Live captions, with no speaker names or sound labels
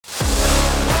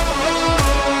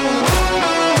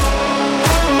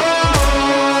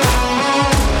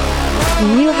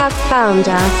have found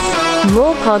us.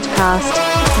 More podcast,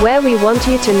 where we want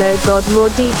you to know God more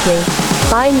deeply,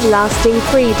 find lasting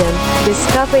freedom,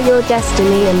 discover your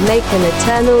destiny, and make an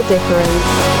eternal difference.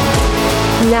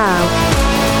 Now.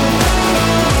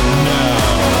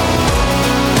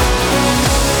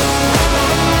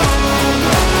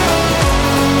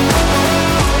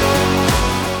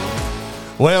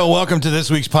 Well, welcome to this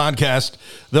week's podcast.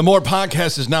 The More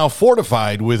podcast is now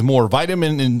fortified with more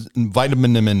vitamins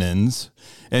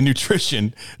and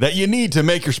nutrition that you need to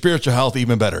make your spiritual health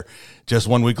even better. Just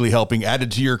one weekly helping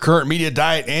added to your current media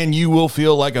diet, and you will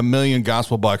feel like $1 million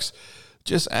gospel bucks.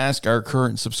 Just ask our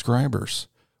current subscribers,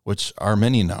 which are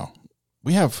many now.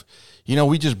 We have,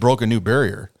 we just broke a new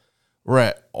barrier. We're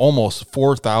at almost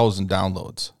 4,000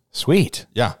 downloads. Sweet.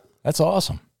 Yeah. That's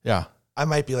awesome. Yeah. I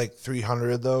might be like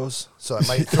 300 of those, so I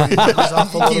might throw you guys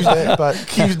off a little bit, but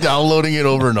keeps downloading it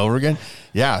over and over again.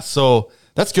 Yeah, so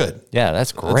that's good. Yeah,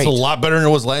 that's great. It's a lot better than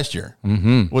it was last year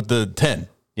with the 10.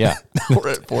 Yeah. We're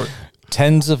at 4.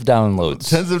 Tens of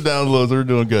downloads. We're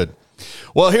doing good.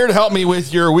 Well, here to help me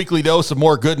with your weekly dose of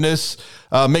more goodness,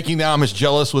 making the Amish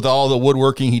jealous with all the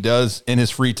woodworking he does in his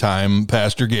free time,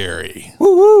 Pastor Gary.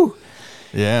 Woo-woo.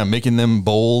 Yeah, making them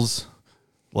bowls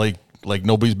like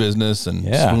nobody's business and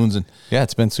spoons and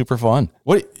it's been super fun.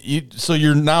 So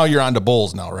you're on to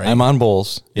bowls now, right? I'm on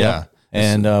bowls. Yeah.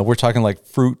 And we're talking like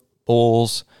fruit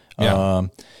bowls,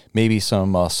 maybe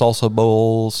some salsa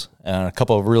bowls, and a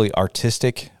couple of really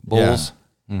artistic bowls.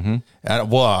 Yeah.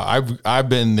 Mm-hmm. I've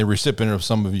been the recipient of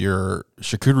some of your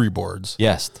charcuterie boards.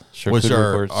 Yes, which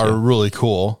are really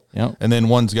cool. Yep. And then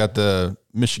one's got the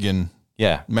Michigan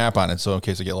map on it, so in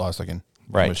case I get lost, I can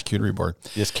Right. charcuterie board.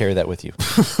 Just carry that with you.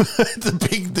 It's a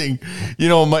big thing.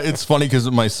 It's funny because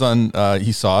my son,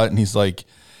 he saw it and he's like,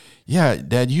 yeah,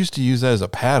 Dad used to use that as a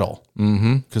paddle.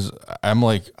 Because I'm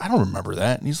like, I don't remember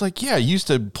that. And he's like, yeah, I used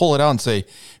to pull it out and say,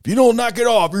 if you don't knock it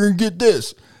off, you're going to get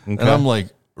this. Okay. And I'm like,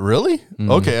 really?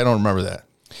 Okay, I don't remember that.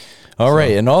 All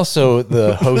right. And also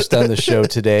the host on the show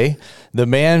today, the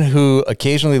man who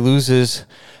occasionally loses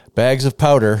bags of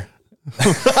powder.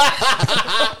 In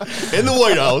the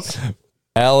White House.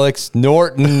 Alex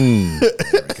Norton. There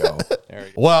we go.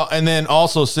 Well, and then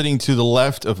also sitting to the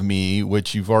left of me,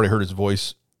 which you've already heard his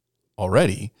voice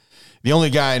already, the only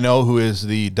guy I know who is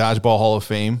the Dodgeball Hall of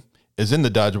Fame, is in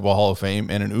the Dodgeball Hall of Fame,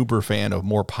 and an uber fan of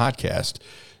more podcast,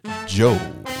 Joe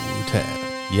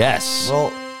Tad. Yes. Well,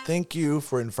 thank you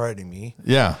for inviting me.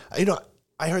 Yeah.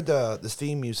 I heard the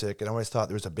theme music, and I always thought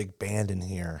there was a big band in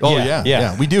here. Oh,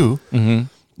 yeah. We do.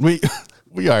 Mm-hmm.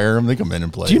 We hire them. They come in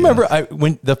and play. Do you remember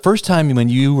when the first time when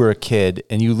you were a kid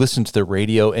and you listened to the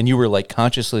radio and you were like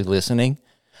consciously listening?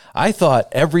 I thought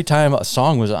every time a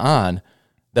song was on,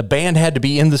 the band had to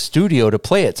be in the studio to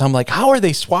play it. So I'm like, how are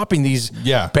they swapping these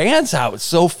bands out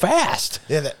so fast?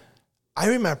 Yeah, I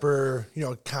remember,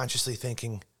 consciously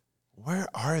thinking, where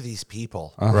are these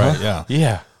people? Right, yeah.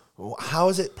 Yeah. How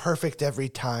is it perfect every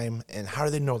time, and how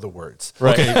do they know the words?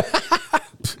 Right. Okay.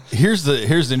 Here's the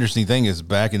interesting thing is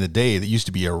back in the day, that used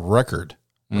to be a record,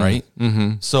 right?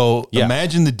 Mm-hmm. So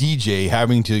imagine the DJ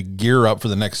having to gear up for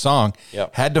the next song,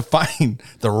 had to find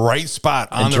the right spot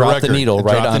on the record. Drop the needle,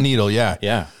 right on. The needle, yeah.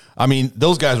 Yeah. I mean,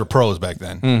 those guys were pros back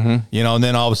then, and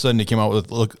then all of a sudden they came out with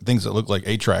things that looked like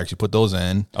 8-tracks. You put those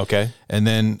in. Okay. And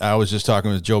then I was just talking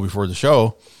with Joe before the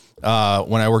show.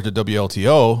 When I worked at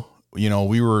WLTO,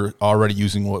 we were already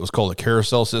using what was called a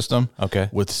carousel system. Okay.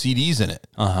 With CDs in it.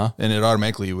 And it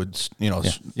automatically would, go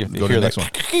to the next one.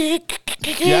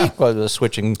 Yeah. Well, the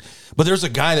switching. But there's a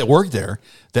guy that worked there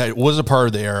that was a part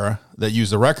of the era that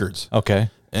used the records. Okay.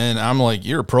 And I'm like,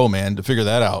 you're a pro, man, to figure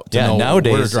that out. Yeah.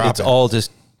 Nowadays, it's all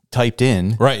just typed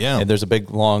in. Right. Yeah. And there's a big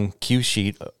long cue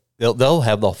sheet. They'll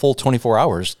have the full 24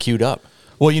 hours queued up.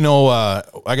 Well,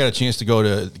 I got a chance to go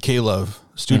to K-Love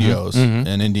Studios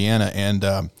in Indiana,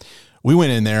 and we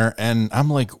went in there, and I'm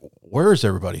like, where is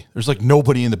everybody? There's like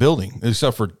nobody in the building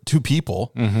except for 2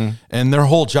 people, and their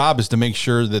whole job is to make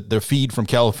sure that their feed from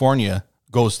California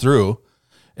goes through,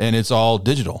 and it's all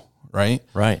digital, right?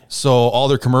 Right. So all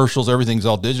their commercials, everything's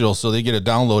all digital, so they get a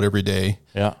download every day,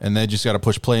 and they just got to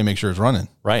push play and make sure it's running.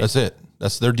 Right. That's it.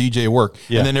 That's their DJ work.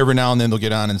 Yeah. And then every now and then they'll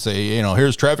get on and say,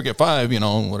 here's traffic at 5,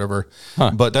 whatever.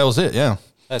 Huh. But that was it. Yeah.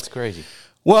 That's crazy.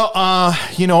 Well,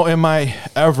 in my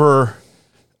effort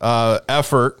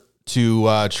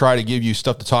to try to give you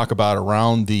stuff to talk about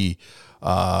around the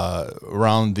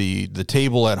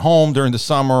table at home during the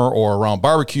summer, or around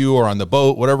barbecue, or on the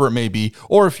boat, whatever it may be,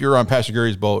 or if you're on Pastor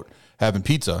Gary's boat having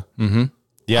pizza. Mm-hmm.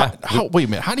 Yeah. Wait a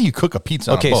minute. How do you cook a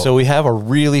pizza on a boat? So we have a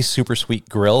really super sweet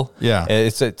grill. Yeah.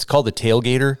 It's called the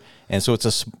Tailgater, And so it's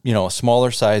a smaller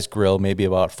size grill, maybe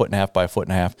about 1.5 by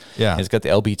 1.5 feet. Yeah. And it's got the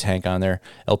LP tank on there,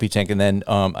 And then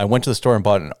I went to the store and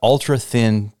bought an ultra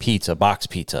thin pizza, box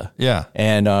pizza. Yeah.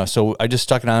 And so I just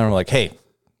stuck it on and I'm like, hey,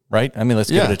 right? I mean, let's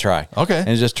give it a try. Okay.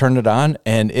 And just turned it on,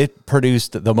 and it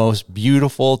produced the most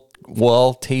beautiful,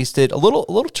 well-tasted, a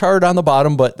little charred on the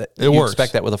bottom, but you works.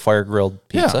 expect that with a fire-grilled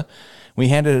pizza. Yeah. We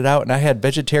handed it out, and I had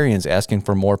vegetarians asking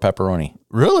for more pepperoni.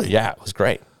 Really? Yeah, it was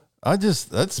great. That's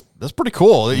pretty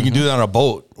cool that you can do that on a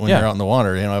boat when Yeah. you're out in the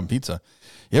water, having pizza.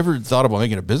 You ever thought about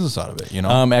making a business out of it,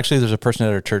 Actually, there's a person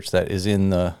at our church that is in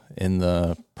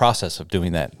the process of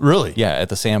doing that. Really? Yeah, at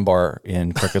the sandbar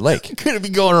in Crooked Lake. Could it be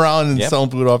going around and Yep. selling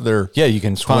food off there? Yeah, you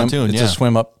can swim. Pontoon, It's yeah. a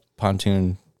swim-up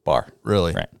pontoon bar.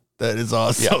 Really? Right. That is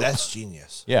awesome. That's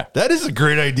genius. Yeah. That is a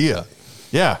great idea.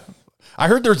 Yeah. I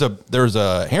heard there's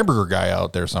a hamburger guy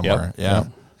out there somewhere. Yep. Yeah. Yep.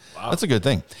 That's a good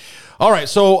thing. All right.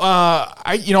 So,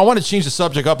 I want to change the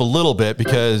subject up a little bit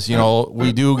because,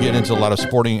 we do get into a lot of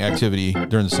sporting activity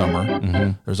during the summer.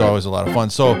 Mm-hmm. There's always a lot of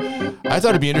fun. So I thought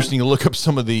it'd be interesting to look up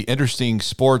some of the interesting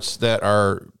sports that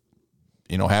are,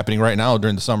 happening right now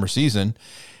during the summer season.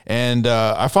 And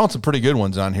I found some pretty good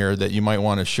ones on here that you might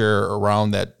want to share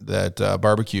around that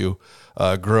barbecue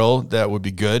grill. That would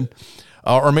be good.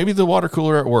 Or maybe the water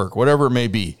cooler at work, whatever it may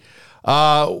be.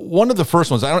 One of the first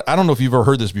ones, I don't know if you've ever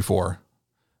heard this before,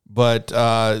 but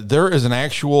there is an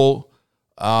actual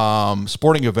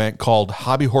sporting event called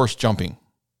hobby horse jumping.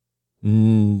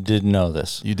 Didn't know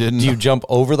this. You didn't? Do you jump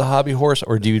over the hobby horse,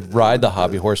 or do you ride the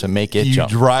hobby horse and make it You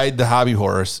jump? ride the hobby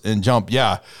horse and jump.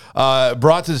 Yeah.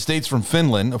 Brought to the States from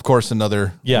Finland. Of course,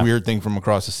 another weird thing from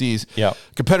across the seas. Yeah.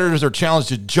 Competitors are challenged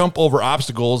to jump over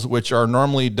obstacles, which are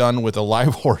normally done with a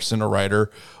live horse and a rider,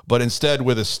 but instead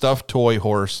with a stuffed toy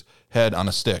horse head on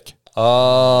a stick.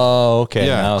 Oh, okay.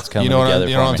 Yeah. Now it's coming You know what together.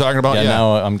 you know what I'm talking about? Yeah, Yeah.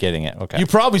 now I'm getting it. Okay. You've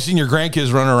probably seen your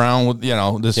grandkids running around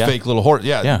with, this Yeah. fake little horse.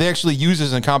 Yeah, Yeah. They actually use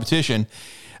this in competition.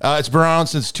 It's been around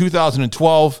since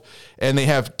 2012, and they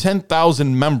have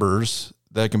 10,000 members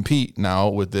that compete now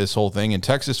with this whole thing in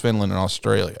Texas, Finland, and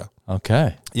Australia.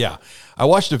 Okay. Yeah. I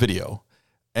watched a video,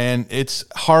 and it's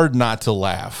hard not to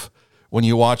laugh when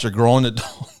you watch a grown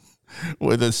adult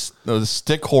with a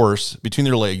stick horse between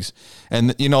their legs.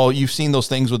 And, you've seen those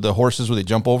things with the horses where they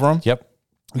jump over them. Yep.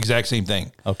 Exact same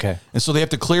thing. Okay. And so they have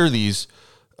to clear these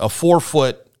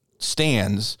 4-foot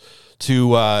stands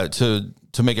to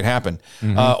make it happen.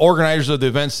 Organizers of the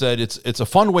event said it's a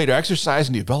fun way to exercise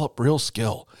and develop real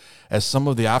skill, as some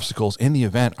of the obstacles in the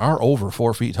event are over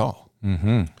 4 feet tall.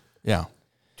 Mm-hmm. Yeah.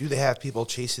 Do they have people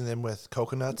chasing them with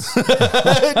coconuts? Yeah,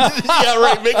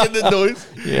 right. Making the noise.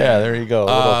 Yeah, there you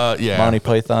go. Yeah. Monty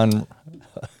Python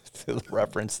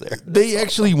reference there. They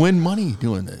actually win money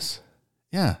doing this.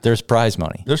 Yeah. There's prize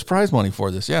money. There's prize money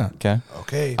for this. Yeah. Okay.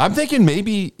 Okay. I'm thinking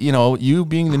maybe, you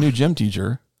being the new gym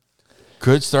teacher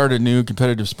could start a new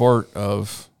competitive sport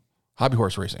of hobby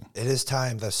horse racing. It is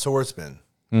time the swordsman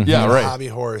Yeah, and right. hobby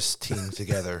horse team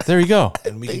together. There you go.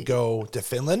 And we could go to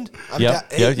Finland.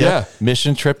 Yeah.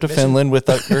 Mission trip to Finland with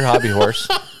your hobby horse.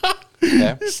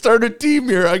 Okay. Start a team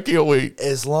here. I can't wait.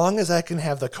 As long as I can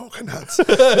have the coconuts,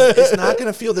 it's not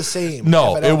going to feel the same.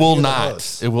 No, if I don't it will hear the not.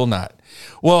 hoofs. It will not.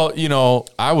 Well,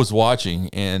 I was watching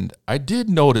and I did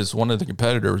notice one of the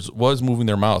competitors was moving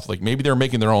their mouth. Like maybe they're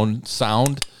making their own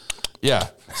sound. Yeah.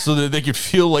 So that they could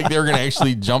feel like they're going to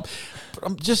actually jump. But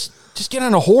I'm just get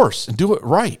on a horse and do it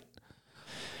right.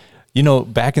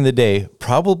 Back in the day,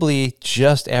 probably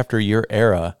just after your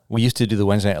era, we used to do the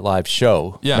Wednesday Night Live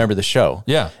show. Yeah. Remember the show?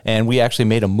 Yeah. And we actually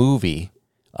made a movie,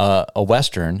 a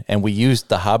Western, and we used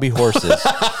the hobby horses.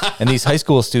 And these high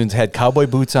school students had cowboy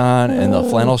boots on and the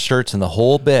flannel shirts and the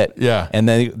whole bit. Yeah. And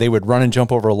then they would run and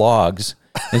jump over logs.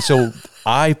 And so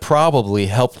I probably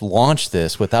helped launch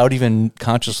this without even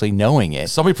consciously knowing it.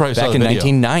 Somebody probably saw back the in video.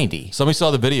 1990. Somebody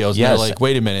saw the videos and they're Yes. like,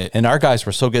 wait a minute. And our guys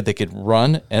were so good they could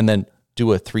run and then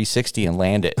do a 360 and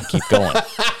land it and keep going.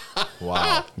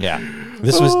 Wow. Yeah.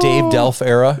 This was Dave Delph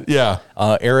era. Yeah.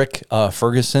 Eric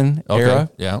Ferguson era.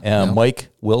 Yeah. Yeah. Mike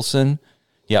Wilson.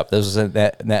 Yep. This was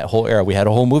that whole era. We had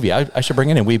a whole movie. I should bring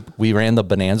it in. We ran the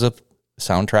Bonanza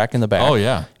soundtrack in the back. Oh,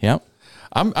 yeah. Yep.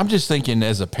 I'm just thinking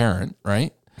as a parent,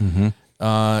 right?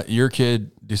 Mm-hmm. Your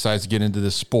kid decides to get into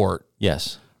this sport.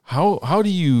 Yes. How do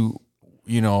you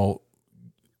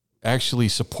actually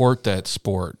support that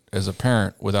sport as a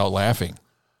parent without laughing?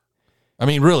 I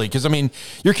mean, really, because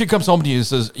your kid comes home to you and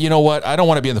says, you know what? I don't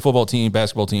want to be in the football team,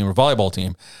 basketball team, or volleyball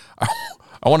team.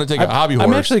 I want to take a hobby horse.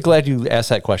 I'm actually glad you asked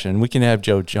that question. We can have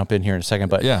Joe jump in here in a second,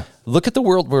 but Yeah. look at the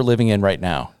world we're living in right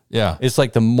now. Yeah. It's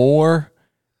like the more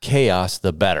chaos,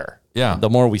 the better. Yeah. The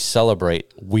more we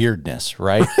celebrate weirdness,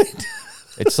 right?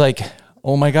 It's like,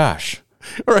 oh my gosh,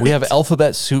 Right. We have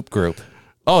Alphabet Soup Group.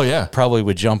 Oh yeah. Probably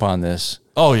would jump on this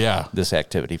Oh yeah.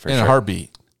 activity for In sure. a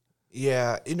heartbeat.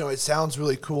 Yeah, it sounds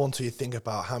really cool until you think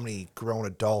about how many grown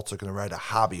adults are going to ride a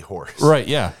hobby horse. Right.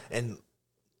 Yeah. And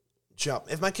jump.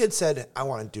 If my kid said, I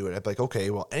want to do it, I'd be like, okay,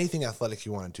 well, anything athletic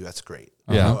you want to do, that's great.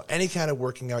 Yeah. Any kind of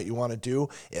working out you want to do,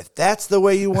 if that's the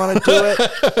way you want to do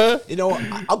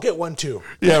it, I'll get one too.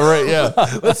 Yeah. Right. Yeah.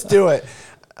 Let's do it.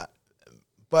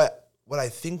 But what I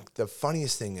think the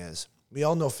funniest thing is, we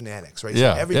all know fanatics, right?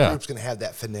 Yeah, So every yeah. group's going to have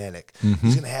that fanatic. He's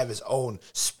going to have his own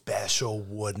special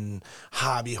wooden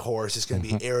hobby horse. It's going to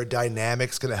be aerodynamic.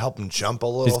 It's going to help him jump a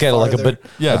little He's got farther.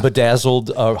 a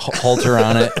bedazzled halter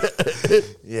on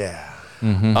it. Yeah.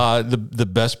 The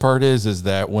best part is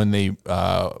that when they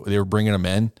were bringing them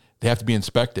in, they have to be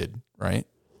inspected, right?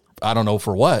 I don't know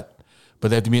for what, but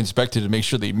they have to be inspected to make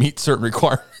sure they meet certain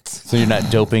requirements. So you're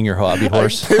not doping your hobby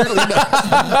horse? Apparently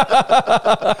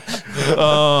not.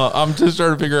 I'm just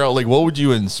trying to figure out, like, what would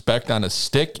you inspect on a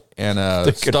stick and a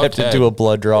Could have stuffed to head? do a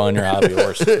blood draw on your hobby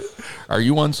horse. Are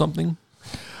you on something?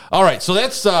 All right, so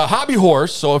that's hobby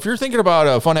horse. So if you're thinking about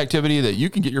a fun activity that you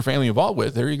can get your family involved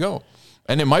with, there you go.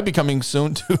 And it might be coming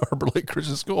soon to Harbor Lake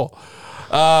Christian School.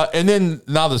 And then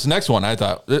now this next one, I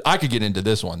thought I could get into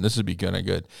this one. This would be kind of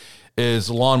good. Is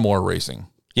lawnmower racing.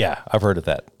 Yeah, I've heard of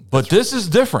that. But this is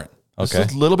different. This Okay.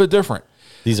 is a little bit different.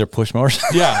 These are push mowers.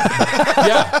 Yeah.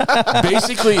 Yeah.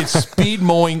 Basically, it's speed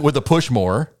mowing with a push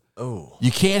mower. Oh.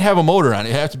 You can't have a motor on it.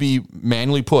 It has to be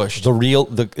manually pushed.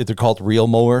 They're called reel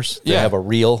mowers. They Yeah. have a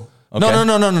reel. Okay.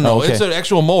 No. Oh, okay. It's an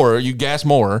actual mower, gas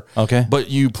mower. Okay. But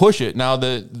you push it. Now,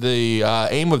 the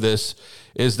aim of this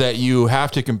is that you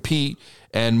have to compete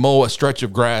and mow a stretch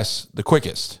of grass the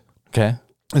quickest. Okay.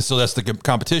 And so that's the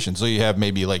competition. So you have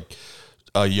maybe like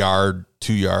a yard,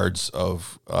 2 yards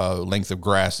of length of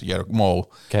grass that you got to mow.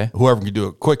 Okay. Whoever can do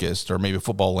it quickest, or maybe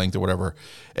football length or whatever.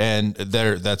 And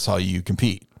that's how you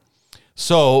compete.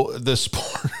 So the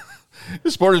sport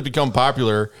has become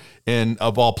popular in,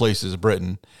 of all places,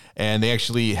 Britain. And they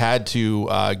actually had to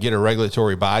get a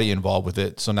regulatory body involved with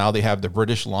it. So now they have the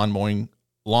British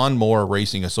Lawnmower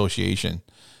Racing Association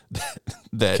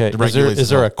that Okay. regulates Is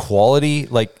there it. a quality?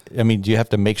 Like, I mean, do you have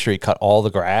to make sure you cut all the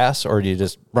grass, or do you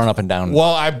just run up and down?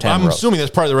 Well, 10 I'm rows? assuming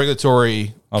that's part of the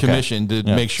regulatory Okay. commission to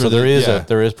Yeah. make sure So there is yeah.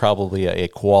 there is probably a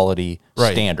quality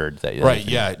Right. standard that Right,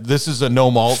 yeah. This is a no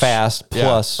mulch. fast Yeah.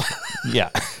 plus yeah.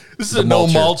 This is a no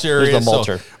mulch area. There's the So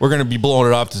mulcher. we're going to be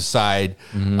blowing it off to the side.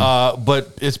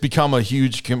 But it's become a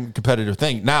huge competitive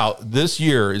thing. Now, this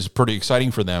year is pretty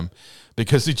exciting for them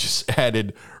because they just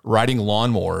added riding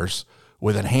lawnmowers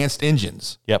with enhanced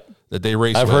engines. Yep. That they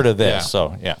race I've with. heard of this. Yeah.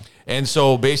 So yeah. And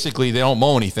so basically they don't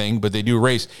mow anything, but they do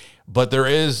race. But there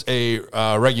is a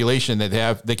regulation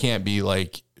that they can't be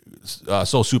like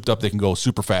so souped up they can go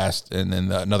super fast and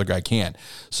then another guy can't.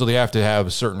 So they have to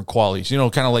have certain qualities, kind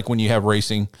of like when you have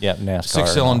racing. Yeah, NASCAR.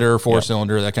 6-cylinder,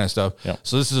 4-cylinder, Yep. that kind of stuff. Yep.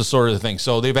 So this is a sort of the thing.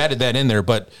 So they've added that in there,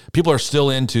 but people are still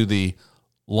into the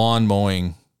lawn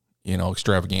mowing,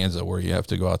 extravaganza where you have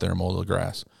to go out there and mow the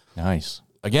grass. Nice.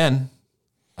 Again,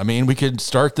 I mean, we could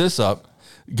start this up,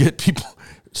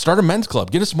 start a men's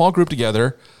club, get a small group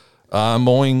together,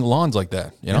 mowing lawns like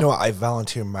that. You know what? I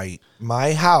volunteer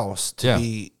my house to Yeah.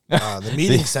 be the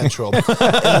meeting central.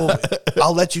 And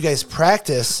I'll let you guys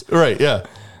practice Right. Yeah.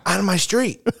 on my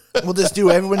street. We'll just do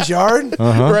everyone's yard.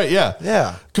 Right. Yeah.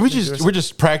 Yeah. Can we're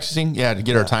just practicing. Yeah. To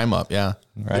get our time up. Yeah.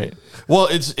 Right. Well,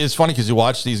 it's funny because you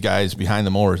watch these guys behind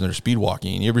the mowers and they're speed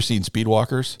walking. You ever seen speed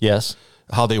walkers? Yes.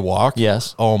 How they walk?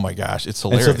 Yes. Oh my gosh. It's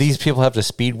And hilarious. so these people have to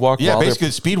speed walk. yeah. while Basically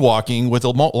it's speed walking with a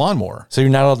lawnmower. so you're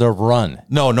not allowed to run.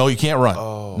 No, you can't run.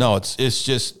 Oh. No, it's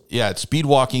just, it's speed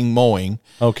walking, mowing.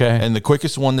 Okay. And the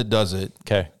quickest one that does it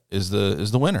Okay. is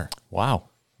the winner. Wow.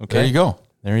 Okay. There you go.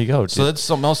 There you go. So that's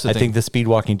something else to I think. think the speed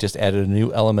walking just added a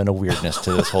new element of weirdness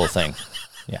to this whole thing.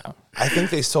 Yeah. I think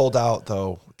they sold out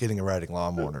though, getting a riding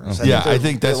lawnmower. Yeah, I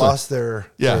think that's they lost their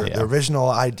original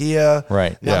idea.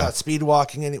 Right. Now Yeah. not speed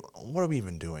walking. What are we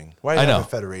even doing? Why do I we have know. a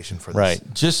federation for this?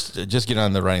 Right. Just get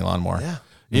on the riding lawnmower. Yeah.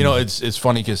 It's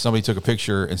funny because somebody took a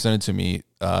picture and sent it to me.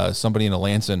 Somebody in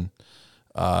Alanson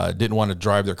didn't want to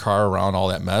drive their car around all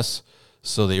that mess,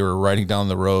 so they were riding down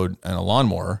the road in a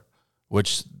lawnmower,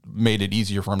 which made it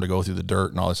easier for them to go through the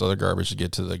dirt and all this other garbage to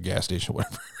get to the gas station or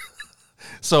whatever.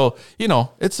 So,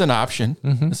 it's an option.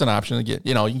 It's an option to get,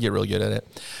 you can get really good at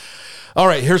it. All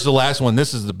right, here's the last one.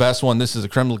 This is the best one. This is the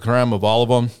creme de la creme of all of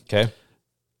them. Okay.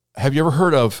 Have you ever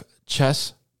heard of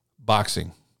chess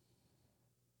boxing?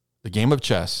 The game of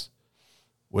chess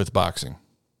with boxing.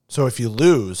 So if you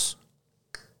lose,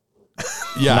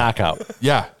 Yeah. Knockout.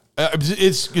 Yeah.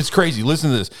 It's crazy.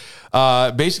 Listen to this.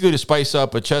 Basically, to spice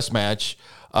up a chess match,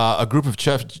 a group of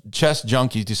chess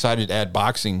junkies decided to add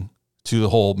boxing to the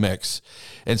whole mix.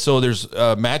 And so there's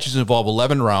matches involve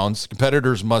 11 rounds.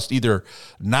 Competitors must either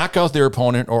knock out their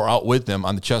opponent or outwit them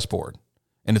on the chessboard.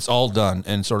 And it's all done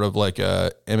in sort of like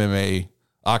a MMA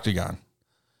octagon.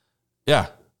 Yeah.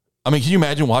 I mean, can you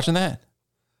imagine watching that?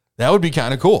 That would be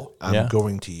kind of cool. I'm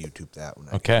going to YouTube that one.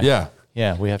 Okay. Yeah.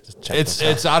 Yeah, we have to check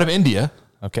It's out of India.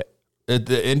 Okay.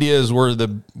 India is where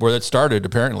it started,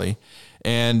 apparently.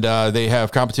 And they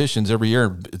have competitions every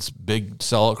year. It's big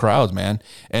sellout crowds, man.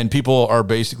 And people are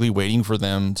basically waiting for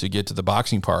them to get to the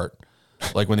boxing part,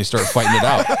 like when they start fighting it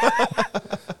out.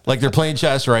 Like they're playing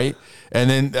chess, right? And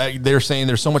then they're saying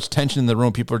there's so much tension in the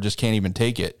room, people just can't even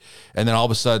take it. And then all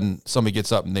of a sudden, somebody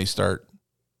gets up and they start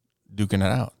duking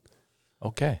it out.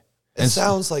 Okay. It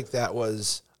sounds like that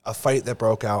was a fight that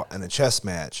broke out in a chess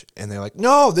match, and they're like,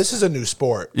 "No, this is a new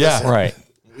sport." Yeah, Listen, right.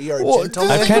 We are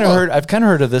gentlemen. I've kind of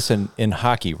heard of this in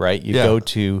hockey, right? You go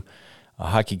to a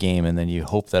hockey game and then you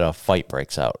hope that a fight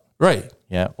breaks out. Right.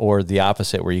 Yeah. Or the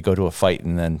opposite, where you go to a fight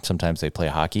and then sometimes they play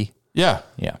hockey. Yeah.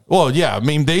 Yeah. Well, yeah. I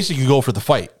mean, basically, you go for the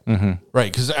fight,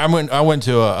 right? Because I went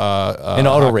to in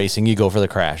auto racing, you go for the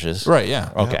crashes, right? Yeah.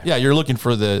 Okay. Yeah, you're looking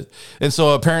for and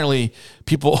so apparently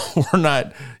people were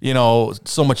not,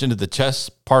 so much into the chess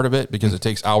part of it because it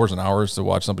takes hours and hours to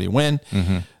watch somebody win.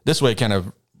 This way, it kind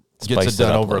of gets it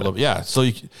done over a little bit. Yeah. So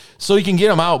you can get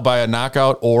them out by a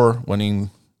knockout or winning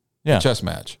the chess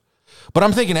match. But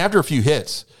I'm thinking after a few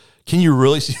hits, can you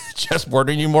really see the chessboard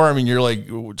anymore? I mean, you're like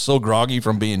so groggy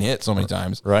from being hit so many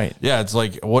times. Right. Yeah. It's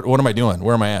like, what am I doing?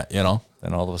 Where am I at? Then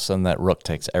all of a sudden that rook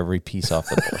takes every piece off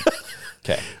the board.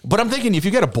 Okay. But I'm thinking if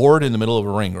you got a board in the middle of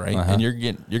a ring, right, and you're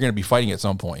going to be fighting at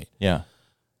some point. Yeah.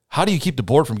 How do you keep the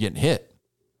board from getting hit?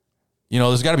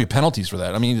 There's got to be penalties for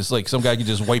that. I mean, it's like some guy could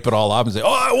just wipe it all off and say, "Oh,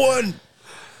 I won."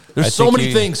 There's so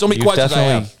many things, so many questions I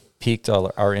have. Piqued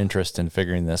our interest in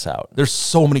figuring this out. There's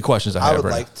so many questions I have. I would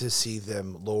like to see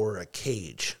them lower a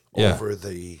cage over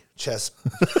the chess.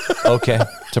 Okay,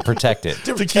 to protect it.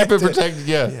 to keep it protected,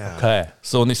 yeah. Okay.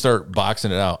 So when they start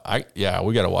boxing it out,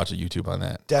 we got to watch a YouTube on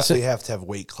that. Definitely have to have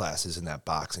weight classes in that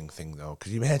boxing thing, though.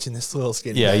 Could you imagine this little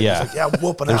skinny Yeah, guy? yeah. He's like,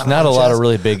 whooping There's on not a the lot chest. of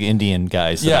really big Indian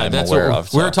guys that I'm that's aware what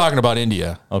of. we're talking about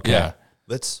India. Okay. Yeah.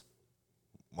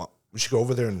 We should go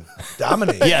over there and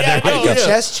dominate. Yeah, there you Be a go.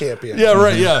 chess champion. Yeah,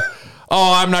 right, yeah.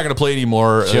 Oh, I'm not going to play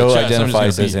anymore. Joe chess.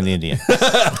 identifies as an Indian.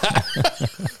 It's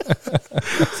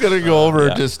going to go over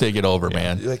and just take it over,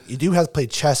 man. You're like, you do have to play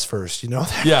chess first, you know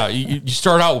that? Yeah, you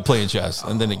start out with playing chess,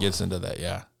 and then it gets into that,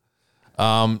 yeah.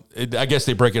 I guess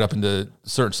they break it up into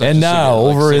certain sections. And now,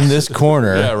 over in this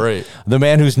corner, yeah, right. the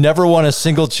man who's never won a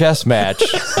single chess match,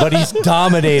 but he's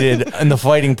dominated in the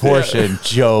fighting portion,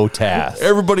 Joe Taft.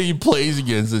 Everybody he plays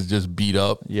against is just beat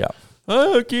up. Yeah.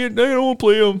 I don't want to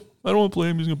play him. I don't want to play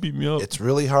him. He's going to beat me up. It's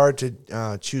really hard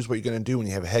to choose what you're going to do when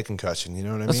you have a head concussion. You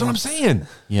know what I mean? That's what I'm saying.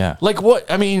 Yeah. Like what?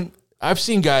 I mean, I've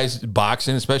seen guys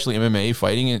boxing, especially MMA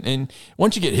fighting, and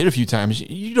once you get hit a few times,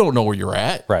 you don't know where you're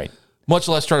at. Right. Much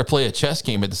less try to play a chess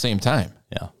game at the same time.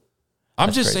 Yeah.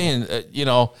 I'm just saying,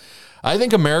 I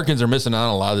think Americans are missing out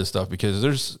on a lot of this stuff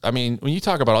because when you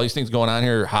talk about all these things going on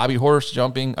here, hobby horse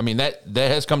jumping, I mean, that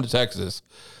has come to Texas.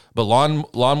 But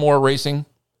lawnmower racing,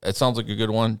 that sounds like a good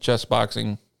one. Chess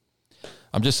boxing.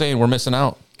 I'm just saying we're missing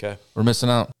out. Okay. We're missing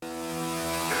out. Get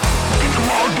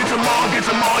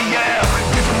some more, yeah.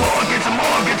 Get some more, get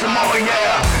some more,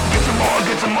 yeah. Get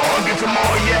some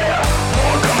more, yeah.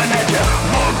 More coming at ya,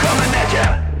 more coming at ya.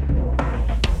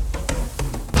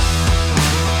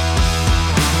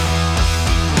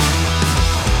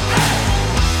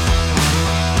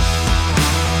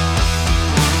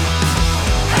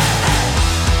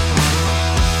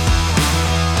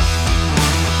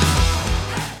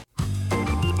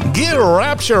 Get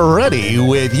Rapture ready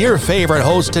with your favorite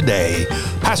host today,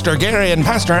 Pastor Gary and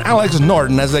Pastor Alex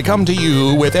Norton, as they come to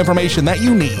you with information that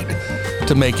you need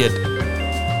to make it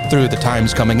through the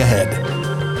times coming ahead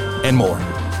and more.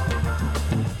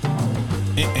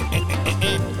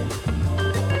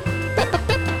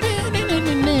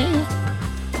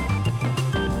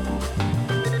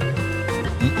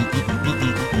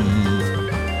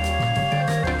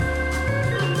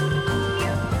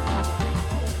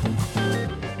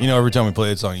 Every time we play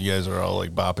that song, you guys are all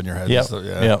like bopping your heads. Yep. And stuff.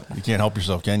 Yeah. Yep. You can't help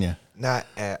yourself, can you? Not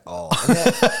at all. And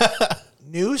that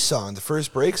new song, the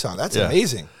first break song, that's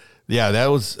amazing. Yeah, that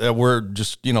was, we're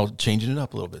just, changing it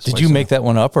up a little bit. Did you make that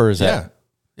one up, or is that?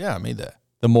 Yeah, I made that.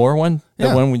 The More one? The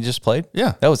Yeah. one we just played?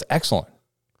 Yeah. That was excellent.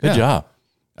 Good job.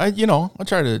 I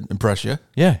try to impress you.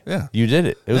 Yeah. Yeah. You did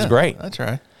it. It was great. I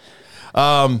try.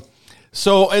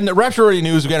 So in the Rapture Ready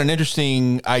news, we got an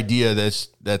interesting idea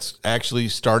that's actually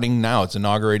starting now. It's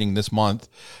inaugurating this month.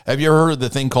 Have you ever heard of the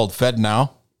thing called Fed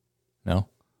Now? No.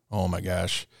 Oh my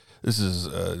gosh, this is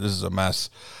a mess.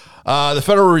 The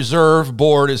Federal Reserve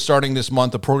Board is starting this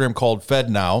month a program called Fed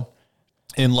Now.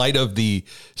 In light of the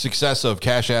success of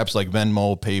cash apps like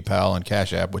Venmo, PayPal, and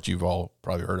Cash App, which you've all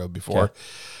probably heard of before,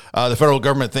 the federal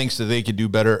government thinks that they could do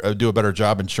a better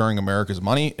job insuring America's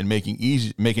money and making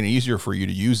it easier for you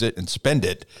to use it and spend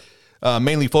it.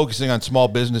 Mainly focusing on small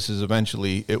businesses.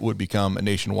 Eventually, it would become a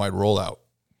nationwide rollout.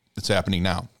 It's happening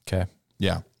now. Okay.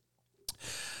 Yeah.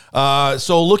 So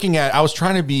I was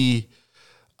trying to be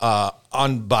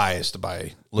unbiased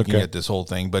by looking at this whole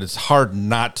thing, but it's hard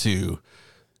not to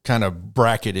kind of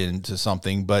bracket into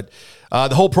something. But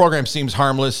the whole program seems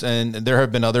harmless, and there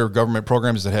have been other government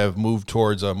programs that have moved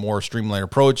towards a more streamlined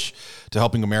approach to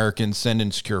helping Americans send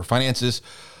and secure finances.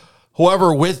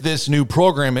 However, with this new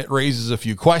program, it raises a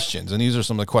few questions, and these are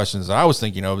some of the questions that I was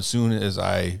thinking of as soon as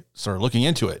I started looking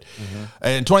into it.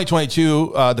 In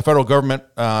 2022, the federal government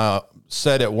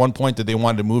said at one point that they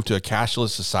wanted to move to a cashless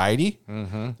society,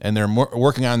 and they're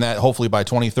working on that. Hopefully by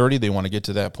 2030, they want to get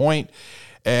to that point.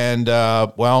 And,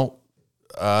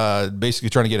 basically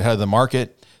trying to get ahead of the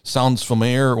market. Sounds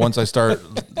familiar once I start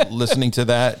listening to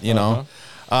that, you know.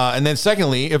 And then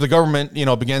secondly, if the government,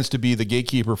 begins to be the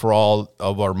gatekeeper for all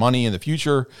of our money in the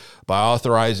future by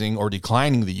authorizing or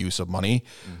declining the use of money,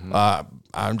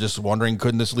 I'm just wondering,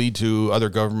 couldn't this lead to other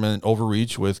government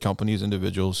overreach with companies,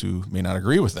 individuals who may not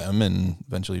agree with them, and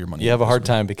eventually your money? You have a hard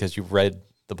time because you've read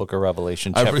the book of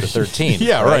Revelation, chapter 13.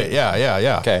 Yeah, right.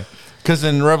 Yeah. Okay. Because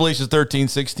in Revelation 13,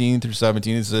 16 through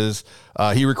 17, it says,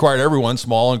 he required everyone,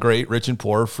 small and great, rich and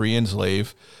poor, free and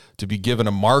slave, to be given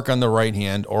a mark on the right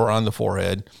hand or on the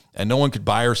forehead, and no one could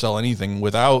buy or sell anything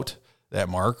without that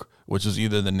mark, which is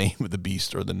either the name of the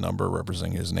beast or the number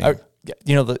representing his name.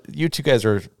 You two guys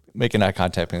are making eye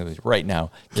contact with me right now.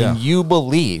 Can you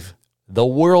believe the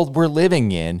world we're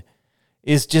living in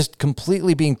is just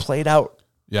completely being played out?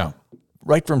 Yeah.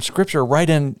 Right from Scripture, right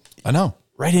in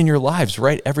your lives,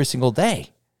 right every single day.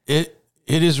 It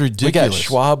is ridiculous. We got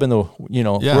Schwab in the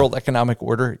World Economic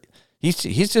Order. He's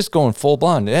just going full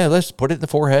blown. Yeah, let's put it in the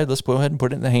forehead. Let's go ahead and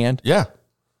put it in the hand. Yeah.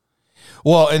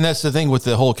 Well, and that's the thing with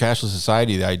the whole cashless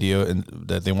society. The idea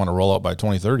that they want to roll out by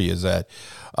 2030 is that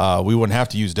we wouldn't have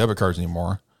to use debit cards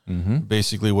anymore.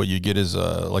 Basically, what you get is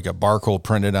like a barcode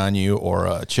printed on you or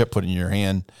a chip put in your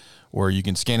hand, where you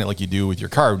can scan it like you do with your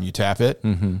card when you tap it.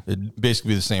 It'd basically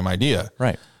be the same idea.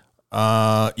 Right.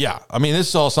 Yeah. I mean,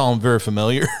 this all sounds very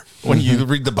familiar when you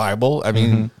read the Bible. I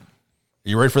mean, are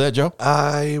you ready for that, Joe?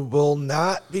 I will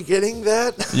not be getting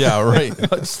that. Yeah, right.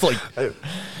 It's like,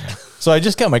 so I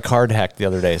just got my card hacked the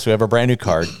other day. So we have a brand new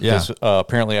card. Yeah.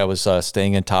 Apparently I was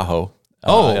staying in Tahoe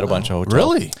at a bunch of hotels.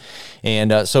 Really?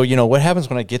 And so, what happens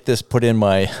when I get this put in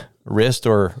my wrist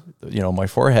or, my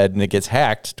forehead and it gets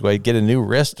hacked? Do I get a new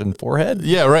wrist and forehead?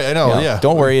 Yeah, right. I know. Yeah.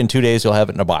 Don't worry. In 2 days, you'll have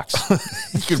it in a box.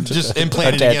 You could just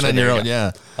implant it again on your own.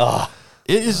 Yeah.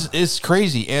 It's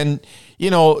crazy. And,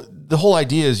 the whole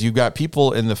idea is you've got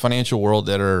people in the financial world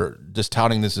that are just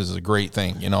touting this as a great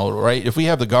thing, right? If we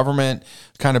have the government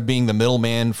kind of being the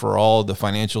middleman for all the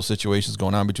financial situations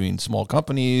going on between small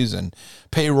companies and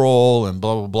payroll and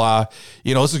blah, blah, blah,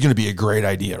 this is going to be a great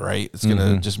idea, right? It's going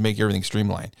to just make everything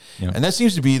streamlined. Yeah. And that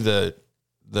seems to be the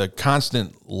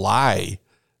constant lie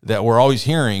that we're always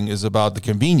hearing is about the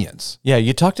convenience. Yeah.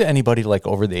 You talk to anybody like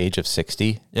over the age of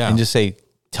 60 and just say,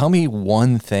 tell me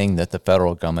one thing that the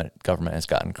federal government has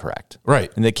gotten correct. Right.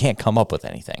 And they can't come up with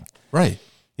anything. Right.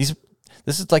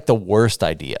 This is like the worst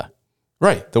idea.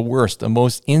 Right. The worst, the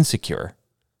most insecure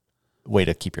way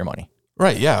to keep your money.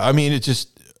 Right. Yeah. I mean, it's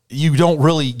just, you don't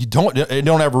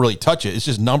ever really touch it. It's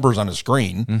just numbers on a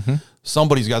screen.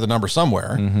 Somebody's got the number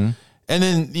somewhere. And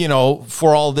then,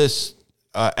 for all this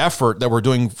effort that we're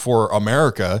doing for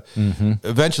America,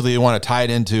 eventually they want to tie it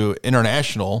into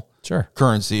international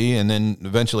currency, and then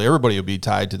eventually everybody will be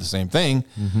tied to the same thing.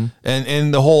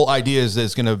 And the whole idea is that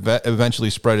it's going to eventually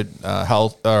spread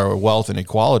health or wealth and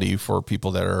equality for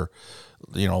people that are,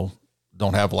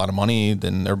 don't have a lot of money.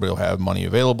 Then everybody will have money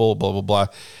available, blah, blah, blah.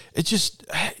 It's just,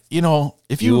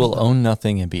 if you will own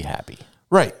nothing and be happy.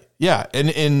 Right. Yeah.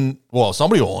 And well,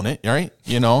 somebody will own it, right?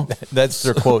 That's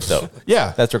their quote though.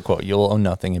 Yeah. That's their quote. You'll own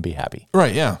nothing and be happy.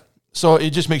 Right. Yeah. So it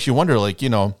just makes you wonder, like,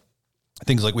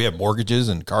 things like we have mortgages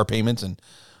and car payments, and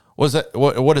what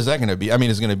is that going to be? I mean,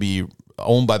 it's going to be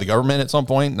owned by the government at some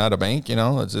point, not a bank.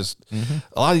 It's just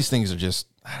a lot of these things are just,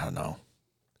 I don't know.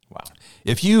 Wow.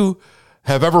 If you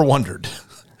have ever wondered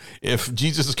if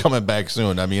Jesus is coming back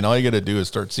soon, I mean, all you got to do is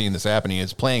start seeing this happening.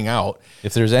 It's playing out.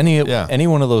 If there's any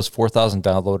one of those 4,000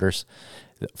 downloaders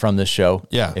from this show,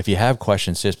 if you have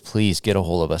questions, just please get a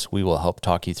hold of us. We will help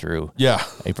talk you through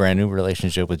a brand new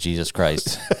relationship with Jesus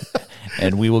Christ.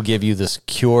 And we will give you the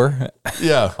secure,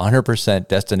 100%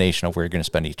 destination of where you're going to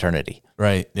spend eternity.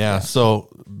 Right. Yeah. So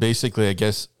basically, I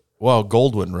guess, well,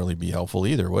 gold wouldn't really be helpful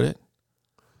either, would it?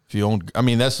 If you own, I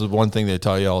mean, that's the one thing they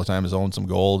tell you all the time is own some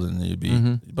gold, and you'd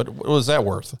be. But what was that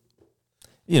worth?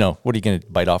 You know, what are you going to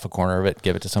bite off a corner of it,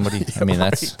 give it to somebody? I mean,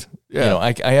 that's you know,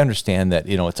 I understand that,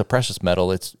 you know, it's a precious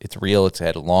metal. It's real. It's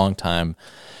had a long time,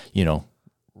 you know,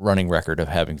 running record of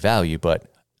having value.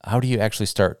 But how do you actually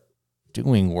start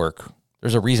doing work?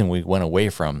 There's a reason we went away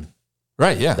from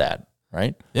that,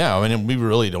 right? Yeah, I mean, we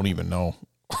really don't even know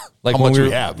like how much we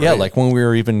have. Right? Yeah, like when we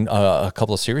were even a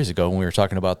couple of series ago when we were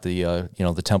talking about the you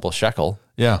know, the temple shekel.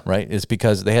 Yeah, right. It's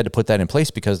because they had to put that in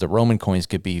place because the Roman coins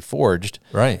could be forged,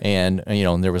 right? And you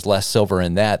know, and there was less silver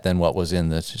in that than what was in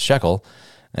the shekel,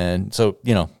 and so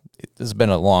you know, this has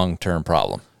been a long-term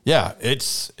problem. Yeah,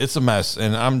 it's a mess,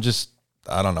 and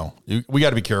I don't know. We got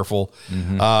to be careful.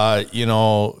 You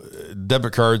know,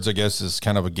 debit cards, I guess, is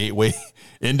kind of a gateway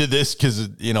into this because,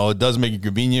 you know, it does make it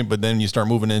convenient, but then you start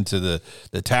moving into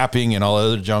the tapping and all the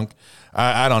other junk.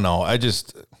 I don't know.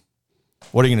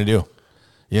 What are you going to do?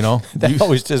 You know? That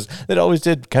always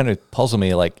did kind of puzzle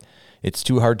me. Like, it's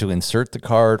too hard to insert the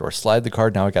card or slide the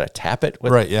card. Now I got to tap it.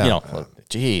 Right, yeah. You know,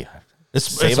 gee.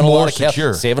 It's more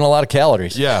secure. Saving a lot of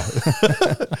calories. Yeah.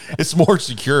 It's more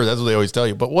secure. That's what they always tell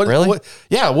you. But what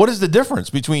is the difference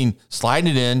between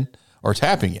sliding it in or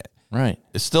tapping it? Right.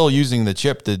 It's still using the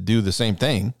chip to do the same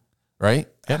thing, right?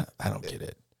 Yeah. I don't get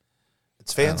it.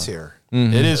 It's fancier.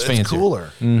 It is fancier. It's cooler.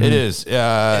 It is.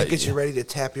 It gets you ready to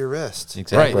tap your wrist.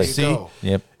 Exactly. Right. See?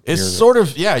 Yep. It's sort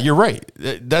of, you're right.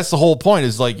 That's the whole point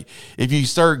is like, if you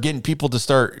start getting people to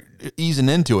start easing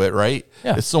into it, right?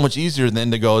 Yeah. It's so much easier than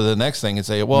to go to the next thing and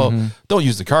say, well, don't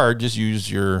use the card, just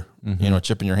use your, you know,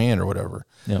 chip in your hand or whatever.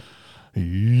 Yep. I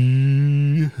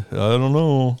don't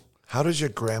know. How does your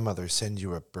grandmother send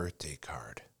you a birthday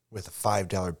card with a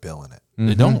 $5 bill in it?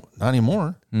 They don't, not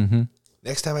anymore.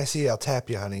 Next time I see you, I'll tap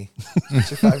you, honey.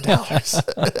 It's your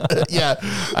 $5. Yeah.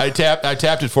 I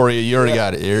tapped it for you. You already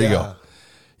got it. There you go.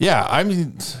 Yeah, I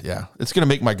mean, it's going to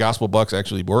make my gospel bucks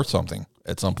actually worth something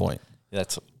at some point.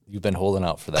 You've been holding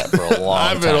out for that for a long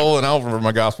time. I've been holding out for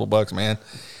my gospel bucks, man.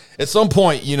 At some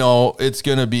point, you know, it's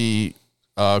going to be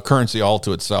currency all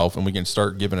to itself, and we can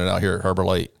start giving it out here at Harbor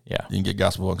Light. Yeah. You can get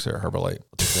gospel bucks here at Harbor Light.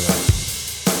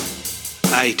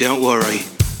 Hey, don't worry.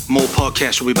 More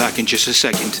podcasts will be back in just a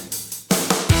second.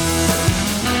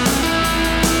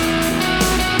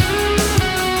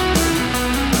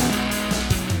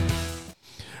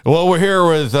 Well, we're here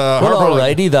with Harbor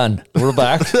Light. Alrighty then. We're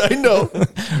back. I know.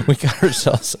 We got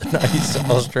ourselves a nice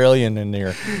Australian in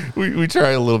here. We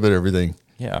try a little bit of everything.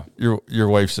 Yeah. Your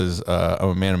wife says, I'm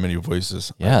a man of many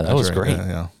voices. Yeah, that was great.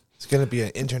 Yeah. It's going to be an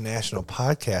international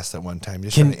podcast at one time,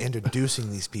 just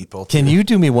introducing these people. Can you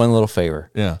do me one little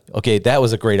favor? Yeah. Okay, that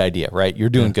was a great idea, right?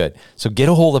 You're doing good. So get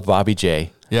a hold of Bobby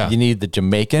J. Yeah. You need the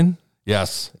Jamaican.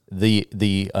 Yes. The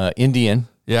Indian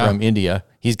from India.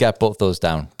 He's got both those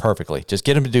down perfectly. Just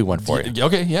get him to do one for you.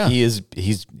 Okay, yeah. He's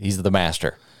the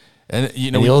master. And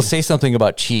you know, he'll say something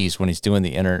about cheese when he's doing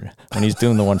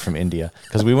the one from India.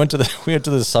 Because we went to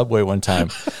the Subway one time,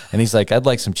 and he's like, "I'd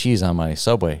like some cheese on my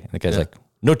Subway." And the guy's like,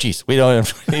 "No cheese. We don't."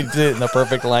 He did it in the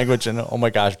perfect language, and oh my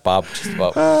gosh, Bob just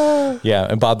about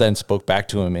and Bob then spoke back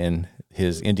to him in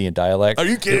his Indian dialect. Are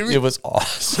you kidding me? It was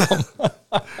awesome.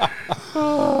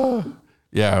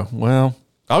 Yeah. Well,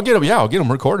 I'll get him. Yeah, I'll get him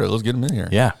recorded. Let's get him in here.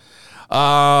 Yeah.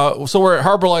 So we're at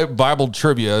Harbor Light Bible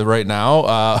Trivia right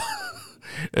now.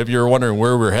 If you're wondering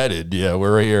where we're headed,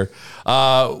 we're right here.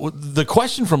 The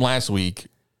question from last week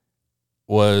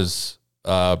was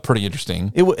pretty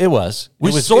interesting. It was. We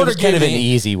it was sort of kind of an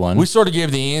easy one. We sort of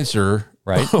gave the answer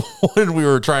right when we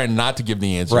were trying not to give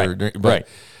the answer. Right.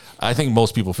 I think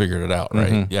most people figured it out,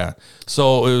 right? Mm-hmm. Yeah.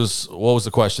 So what was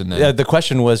the question then? Yeah, the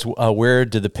question was, where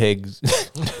did the pigs...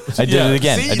 I did it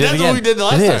again. See, I did that's it again. what we did the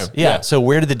last time. Yeah. So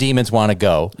where did the demons want to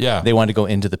go? Yeah. They wanted to go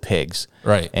into the pigs.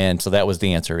 Right. And so that was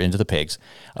the answer, into the pigs.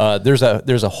 There's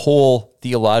a whole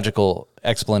theological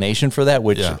explanation for that,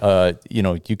 which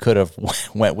you could have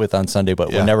went with on Sunday, but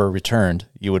we never returned.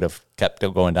 You would have kept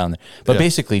going down there. But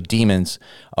basically, demons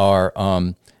are...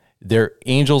 they're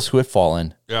angels who have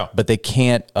fallen, but they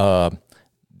can't,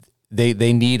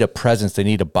 they need a presence, they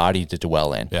need a body to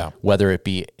dwell in, whether it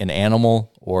be an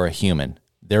animal or a human.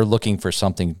 They're looking for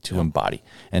something to embody.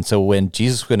 And so when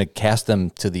Jesus was going to cast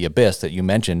them to the abyss that you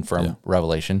mentioned from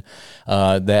Revelation,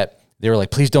 that they were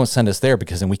like, please don't send us there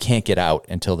because then we can't get out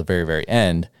until the very, very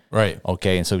end. Right.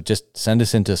 Okay. And so just send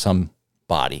us into some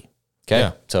body. Okay.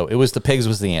 Yeah. So it was the pigs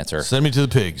was the answer. Send me to the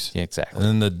pigs. Yeah, exactly. And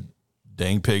then the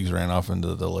dang pigs ran off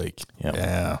into the lake. Yep.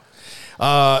 Yeah.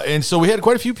 And so we had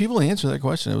quite a few people answer that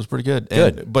question. It was pretty good.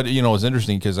 But it was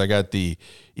interesting because I got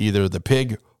either the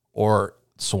pig or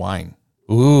swine.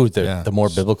 Ooh, the more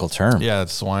biblical term. Yeah,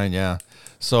 it's swine. Yeah.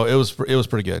 So it was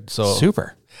pretty good. So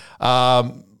Super.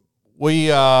 We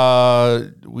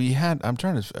had,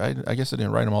 I guess I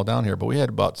didn't write them all down here, but we had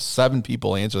about 7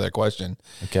 people answer that question.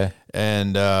 Okay.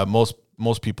 And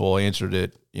most people answered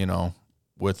it,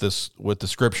 with the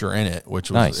scripture in it,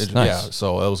 which was nice. Yeah,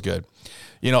 so that was good.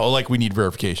 Like we need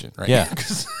verification, right? Yeah.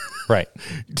 Right.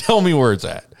 Tell me where it's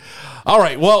at. All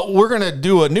right. Well, we're going to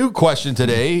do a new question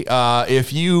today.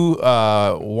 If you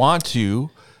want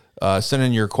to send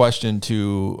in your question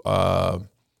to us,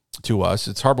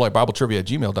 it's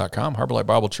harborlightbibletrivia@gmail.com,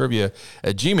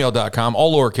 harborlightbibletrivia@gmail.com,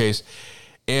 all lowercase.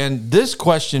 And this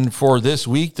question for this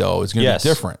week, though, is going to be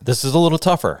different. This is a little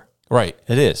tougher. Right.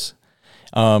 It is.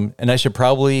 And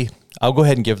I'll go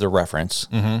ahead and give the reference,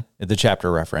 the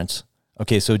chapter reference.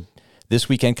 Okay, so this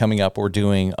weekend coming up, we're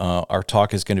doing, our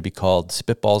talk is going to be called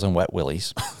Spitballs and Wet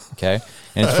Willies, okay?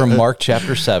 And it's from Mark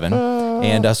chapter 7.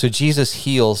 And so Jesus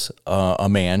heals a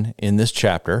man in this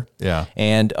chapter. Yeah.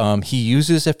 And he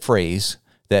uses a phrase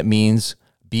that means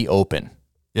be open.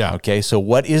 Yeah. Okay, so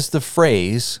what is the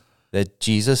phrase that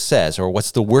Jesus says, or what's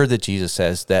the word that Jesus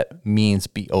says that means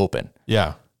be open?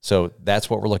 Yeah. So that's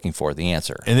what we're looking for, the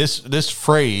answer. And this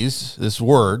phrase, this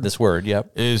word,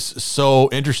 Yep. is so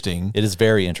interesting. It is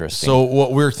very interesting. So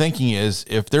what we're thinking is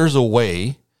if there's a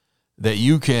way that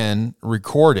you can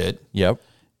record it Yep.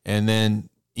 and then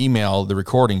email the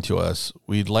recording to us,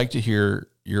 we'd like to hear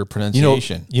your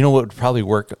pronunciation. You know what would probably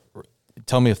work?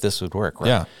 Tell me if this would work, right?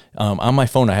 Yeah. On my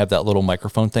phone, I have that little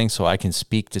microphone thing so I can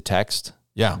speak to text,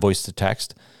 voice to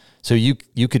text. So you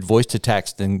could voice to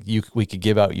text, and we could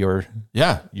give out your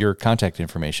contact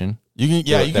information.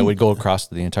 That would go across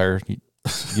the entire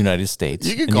United States.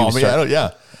 You can call me.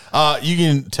 You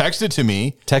can text it to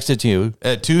me. Text it to you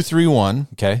at 231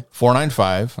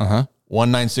 495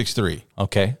 1963.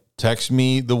 Okay. Text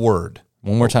me the word.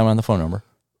 One more time on the phone number.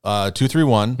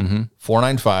 231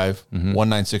 495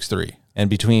 1963. And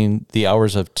between the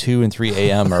hours of 2 and 3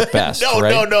 a.m. are best,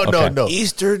 right? No.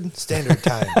 Eastern Standard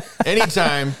Time.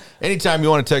 Anytime you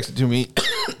want to text it to me.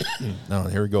 No,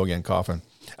 here we go again, coughing.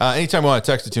 Anytime you want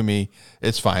to text it to me,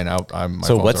 it's fine.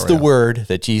 So what's the word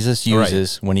that Jesus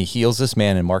uses when he heals this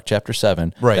man in Mark chapter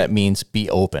 7? Right. That means be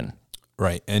open.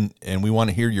 Right. And we want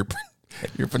to hear your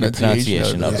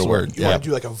pronunciation of the word. You want to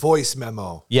do like a voice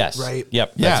memo. Yes. Right?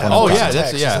 Yep. Yeah.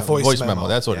 That's a voice memo.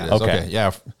 That's what it is. Okay.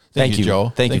 Yeah. Thank you,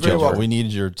 Joe. Thank you, Joe. We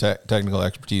needed your technical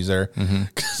expertise there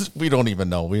because we don't even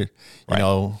know.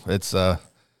 It's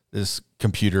this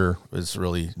computer is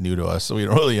really new to us, so we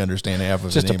don't really understand half of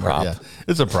it. Just a prop. Yeah,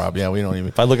 it's a prop. Yeah, we don't even.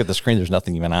 If I look at the screen, there's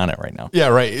nothing even on it right now. Yeah,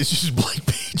 right. It's just a blank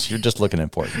page. You're just looking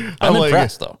important. I'm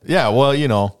impressed though. Yeah,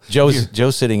 well,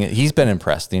 Joe's sitting. He's been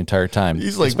impressed the entire time.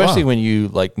 He's like, especially when you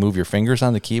like move your fingers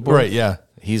on the keyboard. Right. Yeah.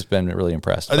 He's been really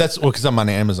impressed. That's because I'm on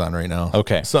Amazon right now.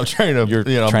 Okay. So I'm trying to,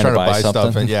 I'm trying to buy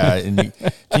stuff. And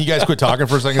can you guys quit talking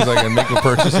for a second so I can make a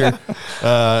purchase here?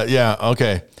 Yeah.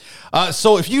 Okay.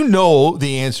 So if you know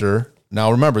the answer, now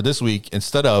remember this week,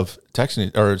 instead of texting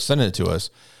it or sending it to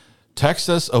us, text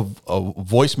us a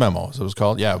voice memo. So it was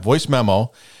called. Yeah. Voice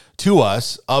memo to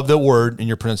us of the word and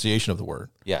your pronunciation of the word.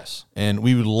 Yes. And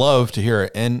we would love to hear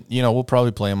it. And, we'll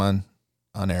probably play them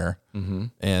on air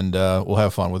and we'll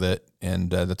have fun with it.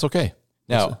 And that's okay.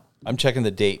 Now I'm checking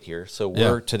the date here. So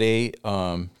we're today.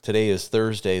 Today is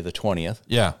Thursday, the 20th.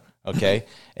 Yeah. Okay.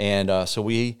 And so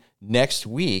next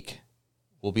week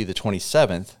will be the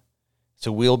 27th.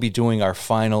 So we'll be doing our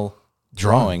final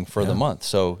drawing for the month.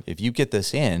 So if you get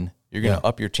this in, you're going to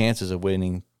up your chances of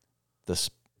winning the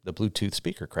Bluetooth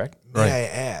speaker. Correct? May I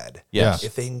add? Yes.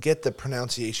 If they can get the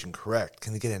pronunciation correct,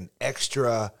 can they get an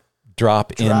extra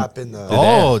drop in the?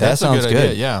 Oh, that sounds good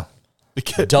idea. Yeah.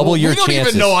 Because double your chances. We don't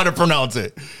even know how to pronounce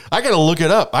it. I got to look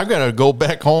it up. I got to go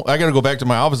back home. I got to go back to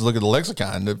my office and look at the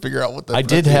lexicon to figure out what the. I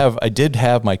did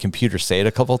have my computer say it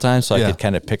a couple of times, so I could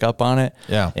kind of pick up on it.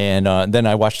 Yeah. And then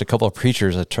I watched a couple of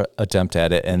preachers attempt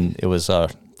at it, and it was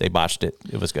they botched it.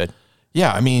 It was good.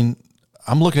 Yeah, I mean,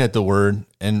 I'm looking at the word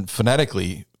and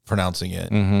phonetically pronouncing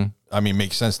it. I mean,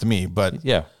 makes sense to me, but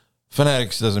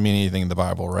phonetics doesn't mean anything in the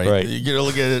Bible, right? Right. You got to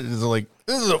look at it. It's like,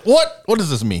 what? What does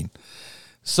this mean?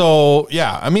 So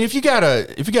yeah, I mean, if you got a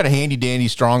handy dandy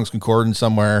Strong's Concordance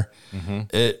somewhere,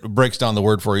 it breaks down the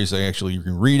word for you, so actually you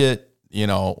can read it,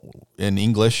 in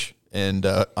English and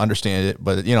understand it.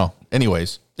 But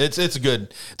anyways, It's a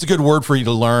good word for you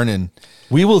to learn. And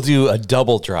We will do a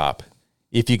double drop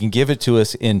if you can give it to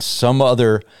us in some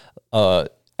other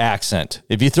accent.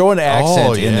 If you throw an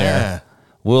accent in there,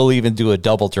 we'll even do a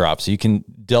double drop. So you can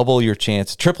triple your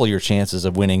chances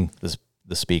of winning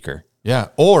the speaker. Yeah.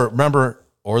 Or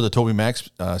the Toby Max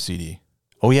CD.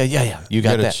 Oh, yeah. You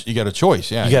got that. You got a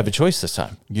choice. Yeah. You have a choice this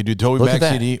time. You can do Toby Look at Max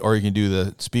that. CD or you can do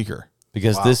the speaker.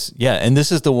 Because this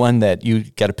is the one that you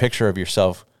got a picture of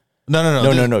yourself.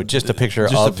 No. Just a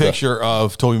picture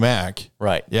of Toby Mac.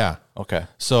 Right. Yeah. Okay.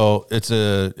 So it's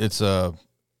a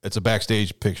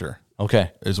backstage picture.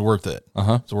 Okay. It's worth it.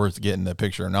 It's worth getting the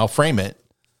picture, and I'll frame it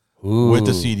Ooh. with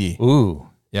the CD. Ooh.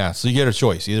 Yeah. So you get a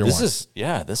choice, either one. This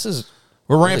is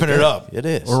We're ramping it up. It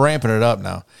is. We're ramping it up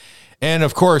now. And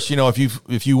of course,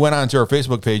 if you went onto our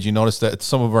Facebook page, you noticed that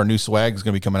some of our new swag is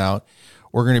going to be coming out.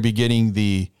 We're going to be getting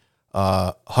the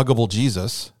huggable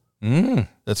Jesus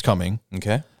that's coming.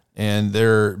 Okay. And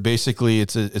they're basically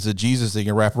it's a Jesus that you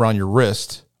can wrap around your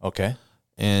wrist. Okay.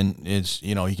 And it's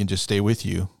he can just stay with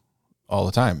you all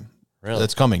the time. Really?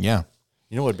 That's coming, yeah.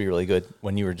 You know what would be really good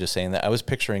when you were just saying that? I was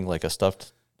picturing like a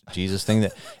stuffed Jesus thing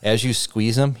that as you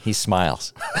squeeze him, he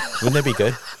smiles. Wouldn't that be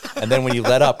good? And then when you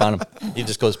let up on him, he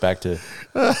just goes back to,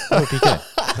 that would be good.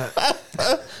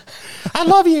 I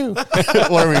love you.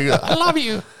 Whatever you go. I love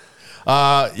you.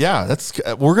 Yeah,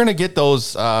 we're gonna get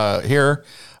those here.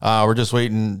 We're just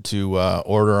waiting to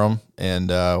order them, and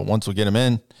once we get them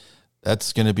in,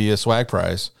 that's gonna be a swag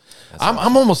prize.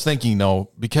 I'm almost thinking though,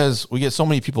 because we get so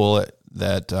many people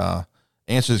that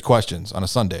answer these questions on a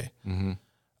Sunday. Mm-hmm.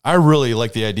 I really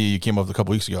like the idea you came up with a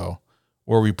couple weeks ago,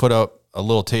 where we put up a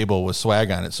little table with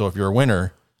swag on it. So if you're a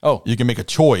winner, you can make a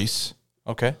choice.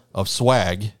 Okay. Of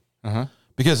swag.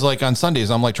 Because like on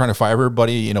Sundays, I'm like trying to find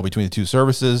everybody, between the two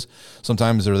services.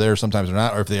 Sometimes they're there, sometimes they're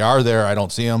not. Or if they are there, I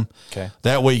don't see them. Okay.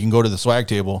 That way you can go to the swag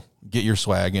table, get your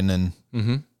swag, and then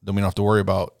we don't have to worry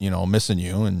about, missing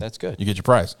you. And that's good. You get your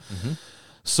prize.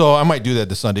 So I might do that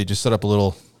this Sunday. Just set up a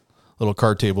little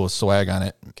card table with swag on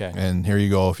it. Okay. And here you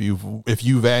go. If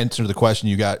you've answered the question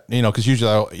you got, because usually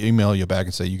I'll email you back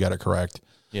and say you got it correct.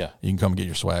 Yeah. You can come get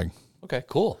your swag. Okay,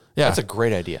 cool. Yeah. That's a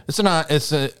great idea.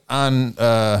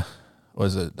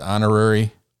 Was it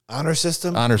honorary? Honor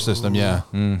system? Honor system, yeah.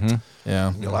 Mm-hmm.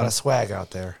 Yeah. A lot of swag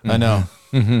out there. I know.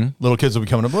 Little kids will be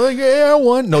coming up like, yeah, I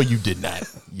won. No, you did not.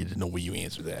 You didn't know where you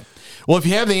answered that. Well, if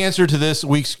you have the answer to this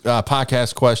week's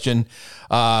podcast question,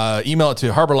 email it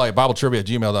to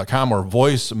harborlightbibletrivia@gmail.com or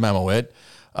voice memo it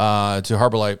to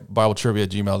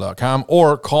harborlightbibletrivia@gmail.com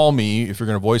or call me if you're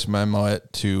going to voice memo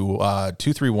it to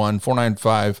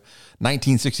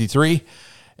 231-495-1963.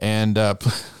 And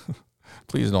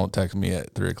please don't text me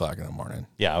at 3 o'clock in the morning.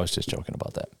 Yeah, I was just joking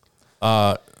about that.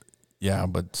 Yeah,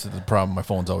 but the problem, my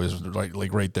phone's always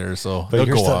like right there, so but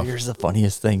it'll go off. Here's the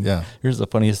funniest thing. Yeah. Here's the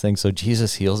funniest thing. So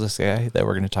Jesus heals this guy that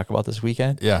we're going to talk about this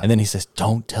weekend. Yeah. And then he says,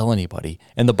 don't tell anybody.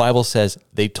 And the Bible says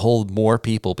they told more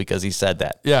people because he said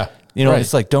that. Yeah. Right.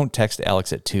 It's like, don't text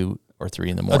Alex at 2 or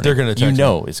 3 in the morning. They're going to text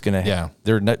it's going to, yeah.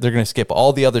 They're going to skip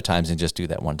all the other times and just do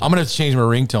that one time. I'm going to change my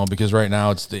ringtone because right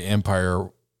now it's the Empire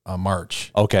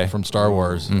March. Okay. From Star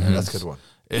Wars. And that's a good one.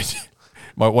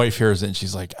 My wife hears it and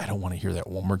she's like, I don't want to hear that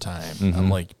one more time. I'm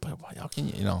like, but how can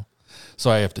you, So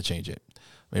I have to change it.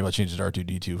 Maybe I'll change it to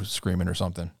R2-D2 screaming or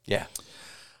something. Yeah.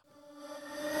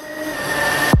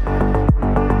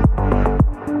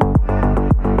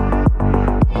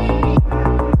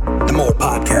 The more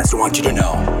podcasts want you to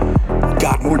know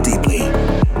God more deeply,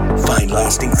 find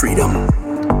lasting freedom,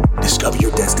 discover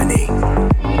your destiny,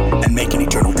 and make an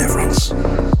eternal difference.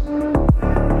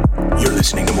 You're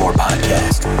listening to More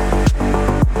Podcast.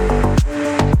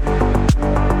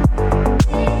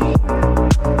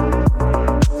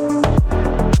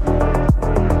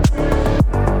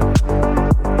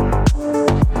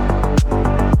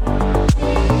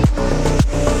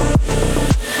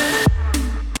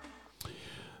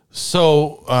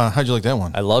 So, how'd you like that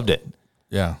one? I loved it.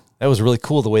 Yeah. That was really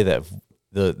cool the way that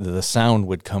the sound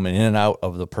would come in and out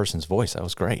of the person's voice. That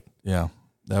was great. Yeah.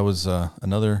 That was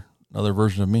another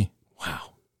version of me.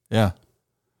 Wow. Yeah.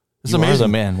 It's You are amazing. the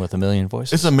man with a million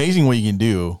voices. It's amazing what you can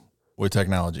do with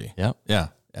technology. Yep. Yeah.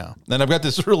 Yeah. And I've got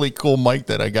this really cool mic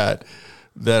that I got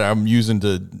that I'm using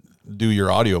to do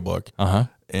your audiobook. Uh-huh.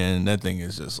 And that thing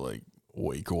is just like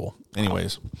way cool.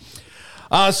 Anyways.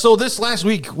 So this last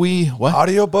week what?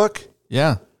 Audiobook?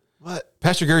 Yeah. What?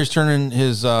 Pastor Gary's turning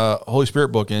his Holy Spirit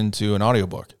book into an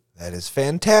audiobook. That is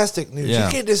fantastic news. Yeah.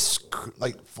 You can't just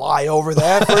fly over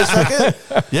that for a second.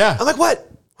 Yeah. I'm like, what?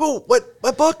 Who?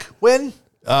 What book? When?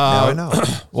 Now I know.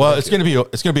 Well, it's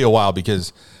gonna be a while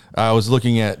because I was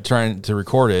looking at trying to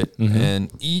record it,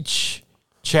 and each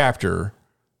chapter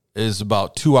is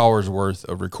about 2 hours worth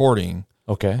of recording,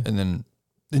 Okay. and then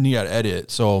you got to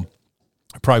edit. So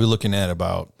probably looking at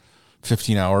about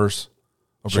 15 hours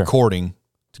of Sure. recording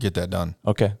to get that done.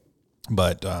 Okay.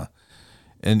 But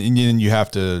and then you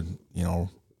have to,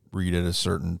 read at a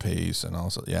certain pace and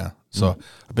also, yeah. So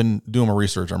I've been doing my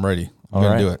research. I'm ready. I'm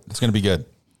going to do it. It's going to be good.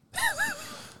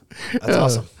 That's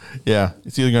awesome. Yeah.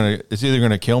 It's either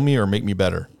gonna kill me or make me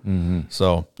better. Mm-hmm.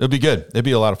 So it'll be good. It'll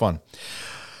be a lot of fun.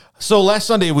 So last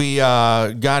Sunday we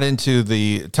got into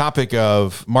the topic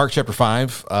of Mark chapter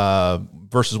 5,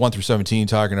 verses 1 through 17,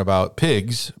 talking about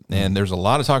pigs, and there's a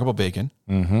lot of talk about bacon.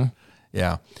 Mm-hmm.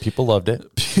 Yeah. People loved it.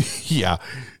 Yeah.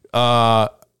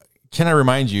 Can I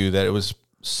remind you that it was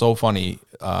so funny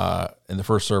in the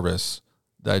first service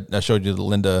that I showed you that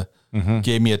Linda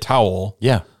gave me a towel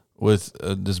Yeah. with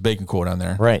this bacon quote on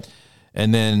there. Right.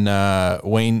 And then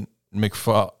Wayne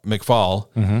McFall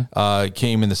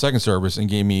came in the second service and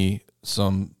gave me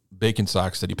some bacon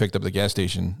socks that he picked up at the gas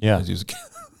station. Yeah. As he was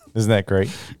Isn't that great?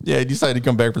 yeah, he decided to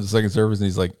come back for the second service, and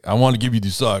he's like, I want to give you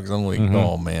these socks. I'm like,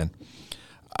 oh, man.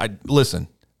 Listen,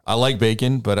 I like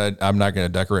bacon, but I'm not going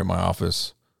to decorate my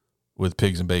office with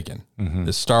pigs and bacon.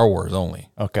 It's Star Wars only.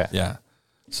 Okay. Yeah.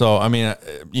 So, I mean,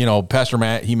 Pastor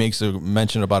Matt, he makes a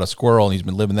mention about a squirrel, and he's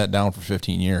been living that down for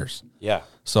 15 years. Yeah.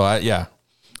 So,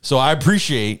 I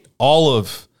appreciate all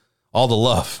the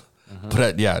love, but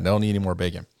I don't need any more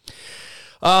bacon.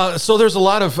 So there's a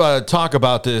lot of talk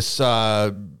about this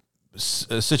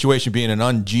situation being an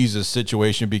UnJesus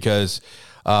situation because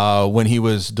when he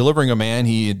was delivering a man,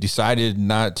 he decided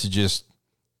not to just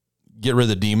get rid of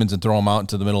the demons and throw them out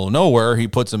into the middle of nowhere. He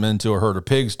puts them into a herd of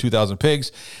pigs, 2,000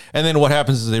 pigs. And then what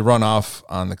happens is they run off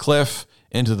on the cliff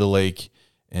into the lake,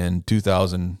 and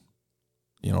 2,000,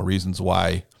 reasons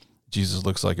why Jesus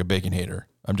looks like a bacon hater.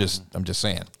 I'm just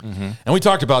saying. And we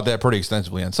talked about that pretty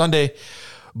extensively on Sunday,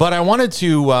 but I wanted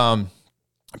to,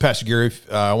 Pastor Gary,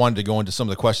 I wanted to go into some of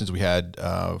the questions we had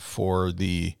for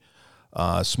the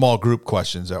small group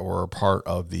questions that were a part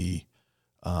of the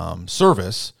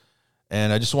service.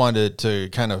 And I just wanted to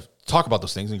kind of talk about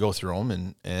those things and go through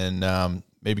them and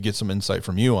maybe get some insight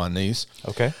from you on these.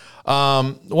 Okay.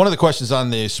 One of the questions on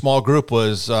the small group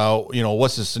was,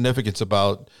 what's the significance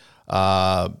about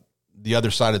the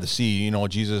other side of the sea?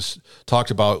 Jesus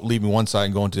talked about leaving one side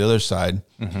and going to the other side.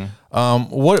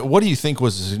 What do you think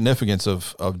was the significance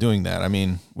of doing that? I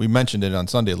mean, we mentioned it on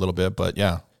Sunday a little bit, but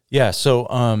yeah. Yeah, so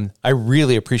I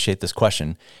really appreciate this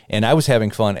question, and I was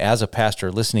having fun as a pastor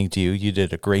listening to you. You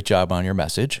did a great job on your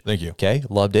message. Thank you. Okay,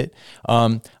 loved it.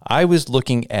 I was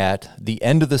looking at the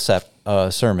end of the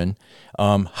sermon.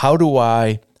 How do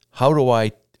I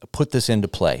put this into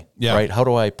play? Yeah. Right? How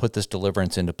do I put this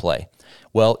deliverance into play?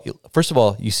 Well, first of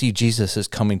all, you see Jesus is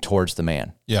coming towards the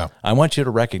man. Yeah. I want you to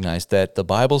recognize that the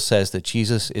Bible says that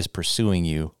Jesus is pursuing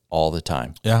you all the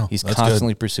time. Yeah, He's that's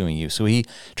constantly pursuing you. So he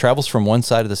travels from one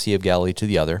side of the Sea of Galilee to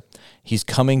the other. He's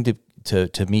coming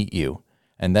to meet you.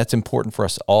 And that's important for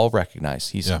us to all recognize.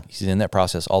 He's in that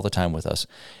process all the time with us.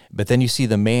 But then you see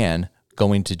the man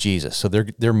going to Jesus. So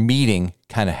they're meeting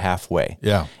kind of halfway.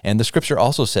 Yeah. And the scripture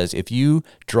also says, if you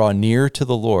draw near to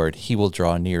the Lord, he will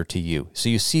draw near to you. So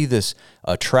you see this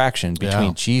attraction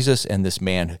between Jesus and this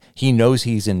man. He knows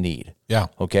he's in need. Yeah.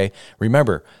 Okay.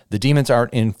 Remember, the demons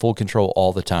aren't in full control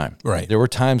all the time. Right. There were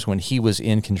times when he was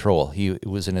in control. He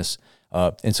was in his,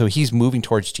 and so he's moving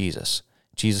towards Jesus.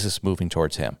 Jesus is moving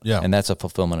towards him. Yeah. And that's a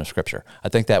fulfillment of Scripture. I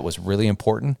think that was really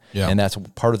important. Yeah. And that's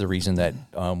part of the reason that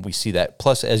we see that.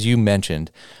 Plus, as you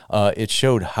mentioned, it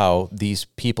showed how these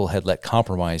people had let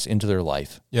compromise into their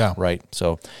life. Yeah. Right?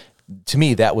 So to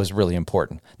me, that was really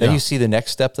important. Then Yeah. you see the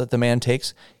next step that the man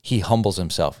takes. He humbles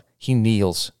himself. He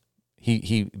kneels.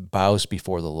 He bows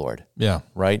before the Lord. Yeah.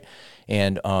 Right?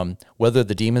 And whether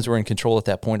the demons were in control at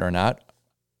that point or not,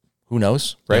 who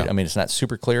knows, right? Yeah. I mean, it's not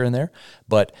super clear in there,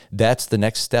 but that's the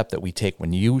next step that we take.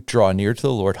 When you draw near to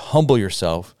the Lord, humble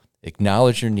yourself,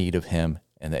 acknowledge your need of him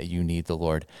and that you need the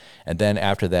Lord. And then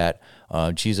after that,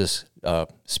 Jesus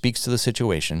speaks to the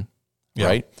situation,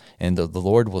 right? And the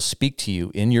Lord will speak to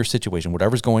you in your situation,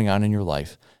 whatever's going on in your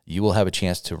life. You will have a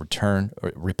chance to return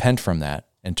or repent from that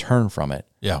and turn from it,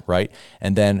 right?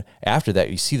 And then after that,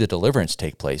 you see the deliverance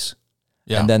take place.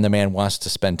 Yeah. And then the man wants to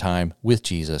spend time with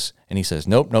Jesus, and he says,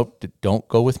 nope, don't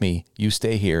go with me. You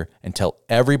stay here and tell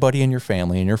everybody in your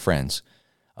family and your friends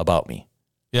about me.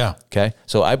 Yeah. Okay?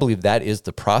 So I believe that is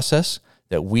the process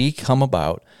that we come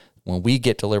about when we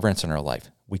get deliverance in our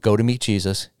life. We go to meet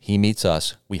Jesus. He meets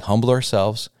us. We humble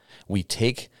ourselves. We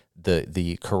take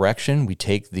the correction. We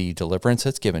take the deliverance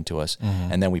that's given to us,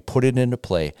 and then we put it into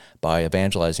play by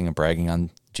evangelizing and bragging on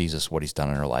Jesus, what he's done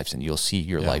in our lives, and you'll see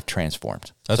your life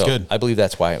transformed. That's So good. I believe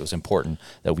that's why it was important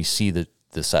that we see the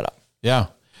setup. Yeah.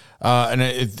 And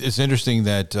it's interesting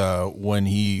that when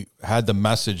he had the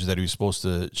message that he was supposed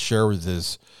to share with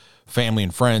his family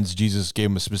and friends, Jesus gave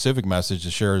him a specific message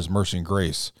to share his mercy and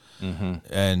grace.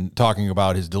 And talking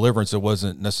about his deliverance, it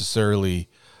wasn't necessarily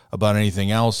about anything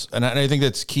else. And I think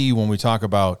that's key when we talk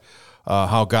about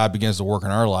how God begins to work in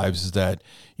our lives, is that,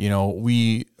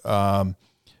 we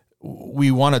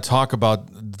want to talk about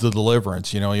the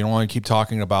deliverance. You don't want to keep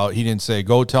talking about, he didn't say,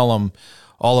 go tell them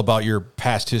all about your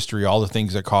past history, all the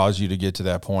things that caused you to get to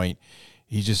that point.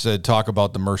 He just said, talk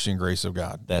about the mercy and grace of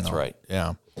God. That's right.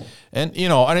 Yeah. And,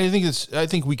 and I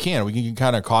think we can get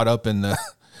kind of caught up in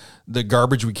the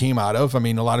garbage we came out of. I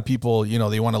mean, a lot of people,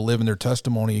 they want to live in their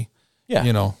testimony,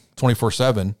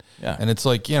 24/7. Yeah. And it's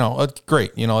like, it's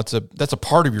great. That's a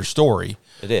part of your story.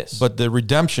 It is. But the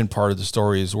redemption part of the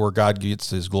story is where God gets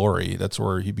his glory. That's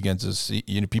where he begins to see,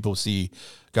 people see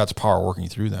God's power working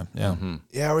through them. Yeah.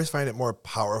 Yeah, I always find it more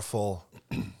powerful,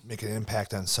 make an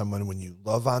impact on someone when you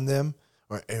love on them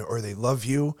or they love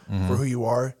you for who you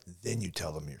are, then you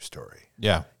tell them your story.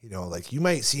 Yeah. Like you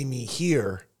might see me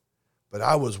here, but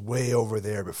I was way over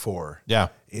there before. Yeah.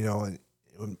 And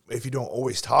if you don't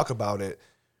always talk about it,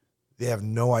 they have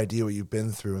no idea what you've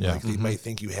been through. And like they might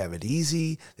think you have it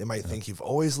easy. They might think you've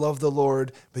always loved the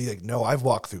Lord, but you're like, no, I've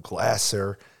walked through glass,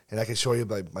 sir, and I can show you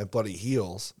my bloody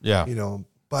heels. Yeah.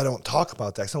 But I don't talk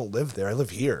about that 'cause I don't live there. I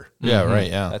live here. Yeah. Right.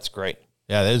 Yeah. That's great.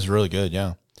 Yeah, that is really good.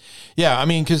 Yeah. Yeah. I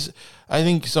mean, because I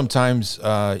think sometimes,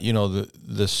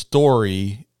 the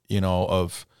story,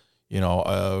 of,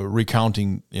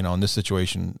 recounting, in this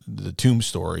situation, the tomb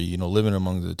story, living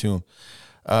among the tomb,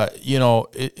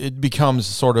 it becomes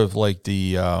sort of like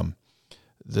the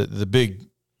big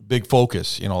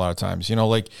focus, a lot of times,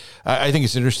 like I think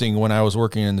it's interesting when I was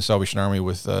working in the Salvation Army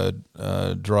with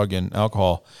drug and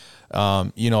alcohol,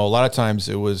 a lot of times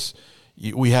it was,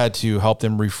 we had to help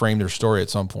them reframe their story at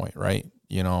some point, right?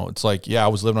 It's like, yeah, I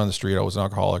was living on the street. I was an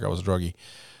alcoholic. I was a druggie.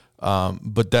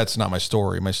 But that's not my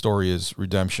story. My story is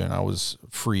redemption. I was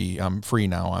free. I'm free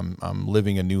now. I'm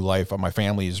living a new life. My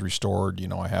family is restored.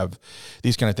 I have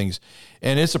these kind of things,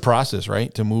 and it's a process,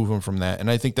 right, to move them from that. And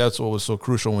I think that's what was so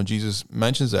crucial when Jesus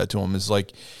mentions that to him, is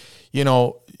like, you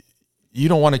don't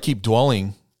want to keep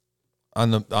dwelling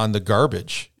on the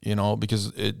garbage,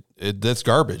 because that's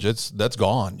garbage. That's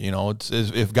gone. It's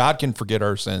if God can forget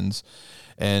our sins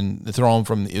and throw them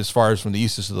from as far as from the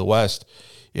east to the west,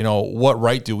 what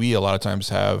right do we a lot of times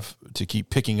have to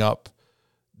keep picking up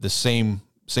the same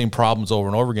problems over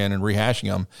and over again and rehashing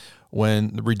them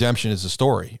when the redemption is the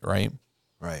story, right?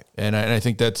 Right. And I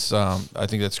think that's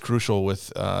crucial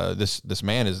with this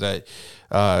man, is that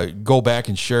go back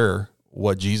and share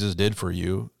what Jesus did for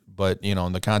you, but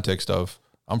in the context of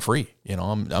I'm free,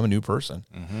 I'm a new person.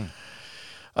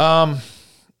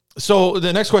 So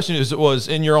the next question was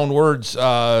in your own words,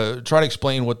 try to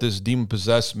explain what this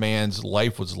demon-possessed man's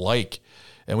life was like.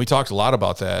 And we talked a lot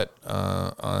about that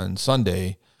on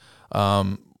Sunday.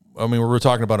 We were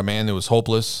talking about a man that was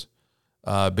hopeless.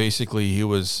 Basically, he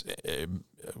was,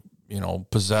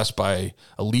 possessed by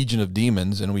a legion of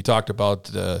demons. And we talked about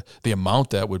the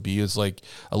amount that would be. Is like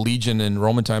a legion in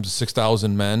Roman times is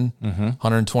 6,000 men,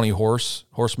 120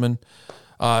 horsemen.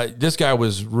 This guy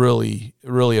was really,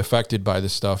 really affected by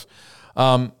this stuff.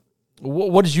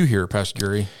 What did you hear, Pastor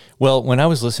Gary? Well, when I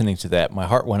was listening to that, my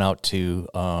heart went out to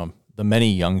the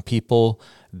many young people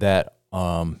that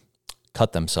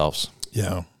cut themselves.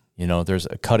 Yeah. There's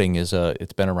cutting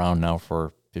it's been around now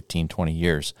for 15, 20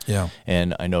 years. Yeah.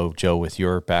 And I know, Joe, with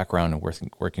your background and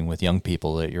working with young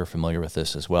people, that you're familiar with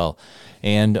this as well.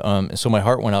 And so my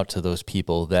heart went out to those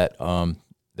people that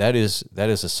that is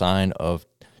a sign of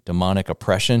demonic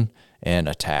oppression and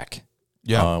attack.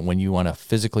 Yeah. When you want to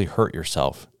physically hurt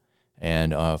yourself,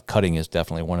 and cutting is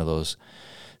definitely one of those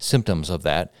symptoms of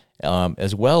that,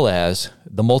 as well as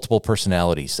the multiple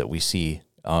personalities that we see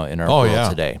in our world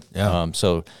today. Yeah.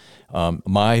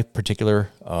 My particular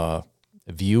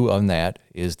view on that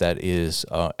is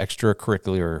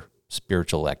extracurricular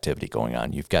spiritual activity going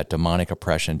on. You've got demonic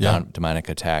oppression, demonic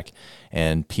attack,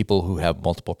 and people who have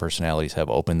multiple personalities have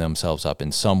opened themselves up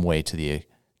in some way to the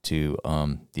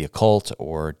occult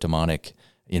or demonic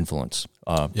influence,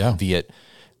 via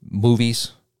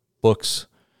movies, books,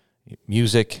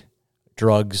 music,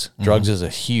 drugs. Mm-hmm. Drugs is a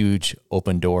huge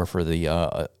open door for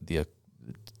the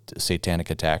satanic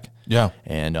attack. Yeah,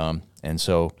 and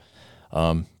so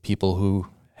people who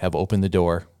have opened the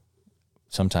door,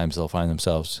 sometimes they'll find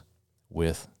themselves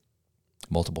with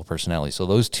multiple personalities. So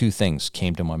those two things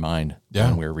came to my mind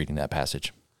when we were reading that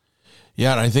passage.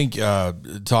 Yeah, and I think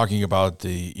talking about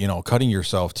the, cutting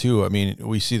yourself too, I mean,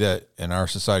 we see that in our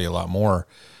society a lot more.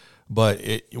 But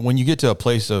when you get to a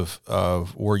place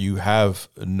of where you have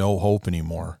no hope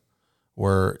anymore,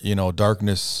 where,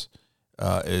 darkness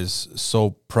is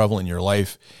so prevalent in your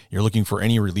life, you're looking for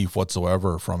any relief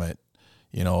whatsoever from it.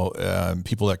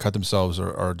 People that cut themselves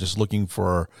are just looking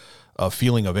for a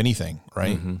feeling of anything,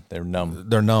 right? Mm-hmm. They're numb.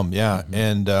 They're numb, yeah. Mm-hmm.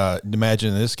 And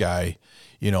imagine this guy,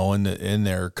 in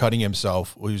there cutting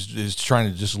himself, is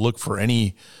trying to just look for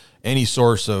any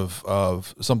source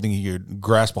of something he could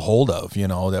grasp a hold of,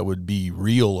 that would be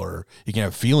real or he can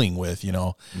have feeling with,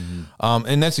 Mm-hmm.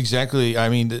 And that's exactly, I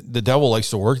mean, the devil likes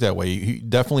to work that way. He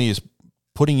definitely is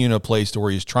putting you in a place to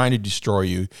where he's trying to destroy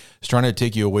you. He's trying to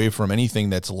take you away from anything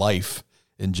that's life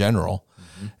in general.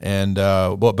 Mm-hmm.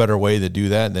 And what better way to do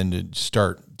that than to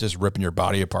start just ripping your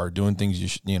body apart, doing things you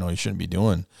shouldn't be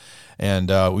doing.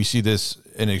 And we see this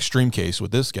in an extreme case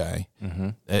with this guy. Mm-hmm.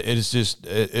 It is just,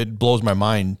 it blows my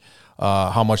mind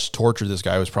how much torture this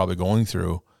guy was probably going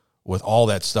through with all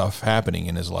that stuff happening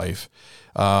in his life.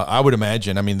 I would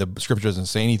imagine, I mean, the scripture doesn't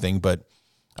say anything, but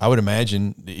I would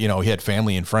imagine, he had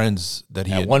family and friends that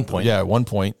at one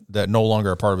point that no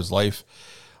longer are part of his life.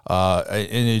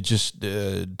 And it just,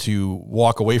 to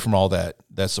walk away from all that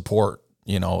support,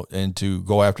 and to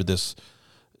go after this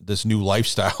new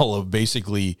lifestyle of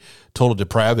basically total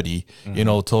depravity,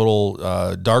 mm-hmm.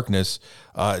 Total darkness.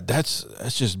 That's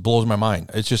just blows my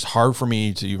mind. It's just hard for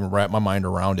me to even wrap my mind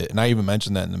around it. And I even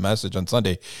mentioned that in the message on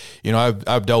Sunday.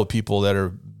 I've dealt with people that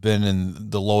have been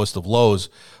in the lowest of lows,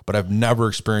 but I've never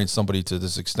experienced somebody to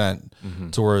this extent,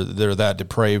 mm-hmm. to where they're that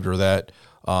depraved or that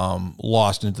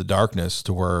lost into the darkness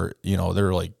to where,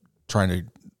 they're like trying to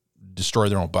destroy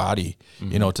their own body,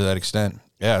 mm-hmm. To that extent.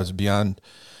 Yeah, it's beyond.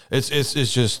 It's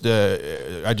just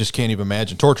I just can't even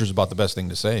imagine. Torture is about the best thing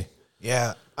to say.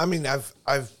 Yeah, I mean,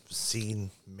 I've seen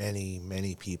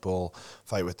many people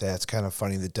fight with that. It's kind of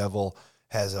funny. The devil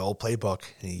has an old playbook,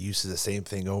 and he uses the same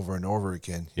thing over and over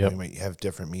again. Yep. We might have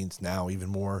different means now, even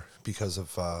more because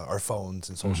of our phones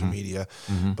and social mm-hmm. media.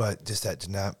 Mm-hmm. But just that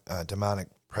demonic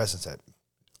presence that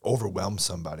overwhelms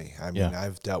somebody. I mean,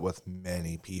 I've dealt with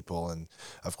many people, and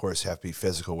of course, have to be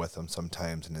physical with them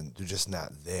sometimes, and then they're just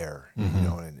not there.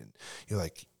 Mm-hmm. And you're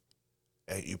like,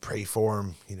 you pray for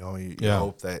them. You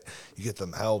hope that you get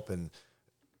them help, and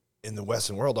in the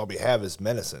Western world, all we have is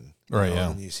medicine. Right.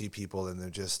 And you see people, and they're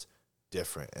just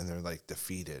different, and they're like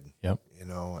defeated. Yep.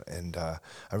 And I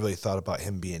really thought about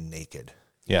him being naked.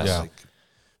 Yes. Yeah.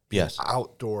 Yes.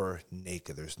 Outdoor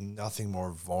naked. There's nothing more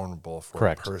vulnerable for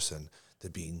Correct. a person to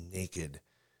be naked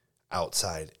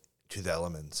outside to the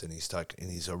elements, and he's stuck, and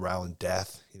he's around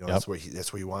death. Yep. That's where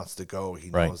he wants to go.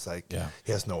 He right. knows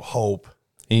he has no hope.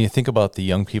 And you think about the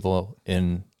young people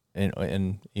and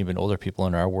even older people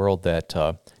in our world that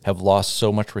have lost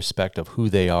so much respect of who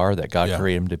they are, that God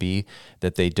created them to be,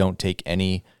 that they don't take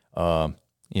any,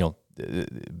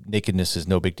 nakedness is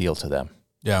no big deal to them.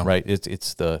 Yeah. Right.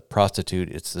 It's the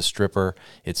prostitute, it's the stripper,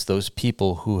 it's those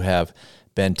people who have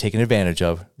been taken advantage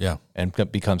of, and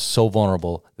become so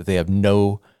vulnerable that they have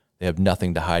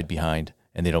nothing to hide behind,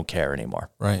 and they don't care anymore.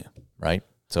 Right.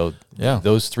 So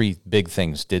those three big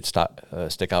things did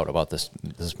stick out about this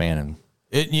man.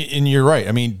 And you're right.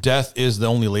 I mean, death is the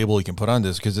only label you can put on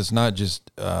this, because it's not just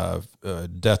death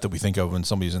that we think of when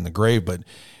somebody's in the grave, but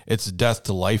it's death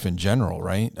to life in general,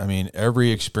 right? I mean,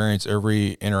 every experience,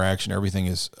 every interaction, everything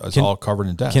is all covered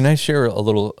in death. Can I share a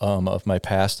little of my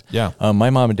past? Yeah. My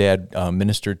mom and dad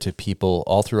ministered to people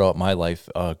all throughout my life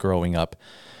growing up.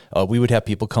 We would have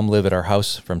people come live at our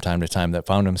house from time to time that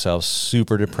found themselves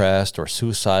super depressed or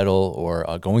suicidal or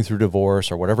going through divorce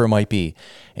or whatever it might be.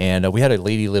 And we had a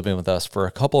lady living with us for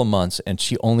a couple of months, and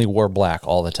she only wore black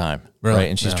all the time. Really? Right?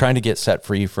 And she's trying to get set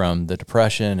free from the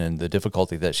depression and the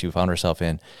difficulty that she found herself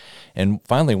in. And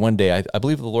finally, one day, I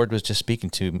believe the Lord was just speaking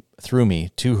through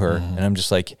me to her. Mm-hmm. And I'm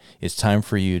just like, it's time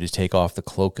for you to take off the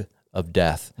cloak of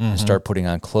death and start putting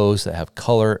on clothes that have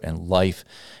color and life.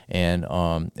 And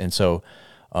so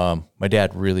my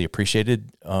dad really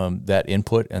appreciated that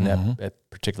input and that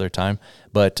particular time.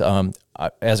 But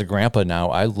as a grandpa now,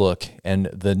 I look, and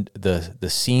the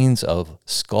scenes of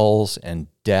skulls and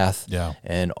death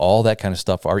and all that kind of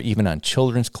stuff are even on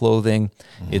children's clothing.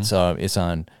 Mm-hmm. It's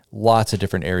on lots of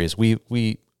different areas. We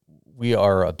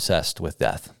are obsessed with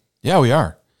death. Yeah, we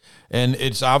are. And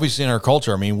it's obviously in our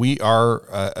culture. I mean, we are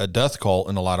a death cult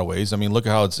in a lot of ways. I mean, look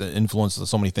at how it's influenced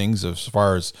so many things as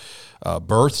far as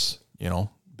births,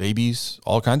 babies,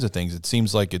 all kinds of things. It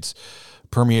seems like it's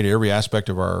permeated every aspect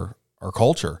of our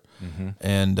culture. Mm-hmm.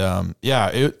 And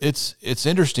it's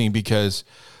interesting because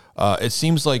it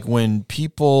seems like when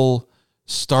people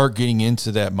start getting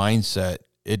into that mindset,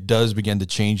 it does begin to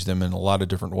change them in a lot of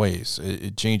different ways.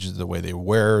 It changes the way they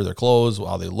wear their clothes,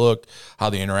 how they look,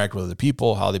 how they interact with other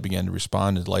people, how they begin to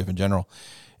respond to life in general.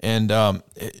 And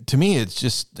to me, it's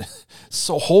just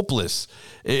so hopeless.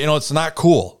 It's not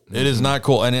cool. It is not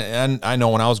cool. And I know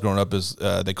when I was growing up,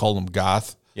 they called them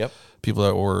goth. Yep. People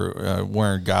that were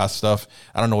wearing goth stuff.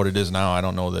 I don't know what it is now. I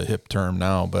don't know the hip term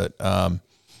now, but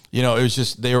it was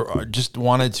just they were just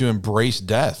wanted to embrace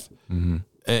death,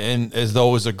 and as though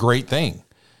it was a great thing.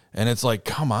 And it's like,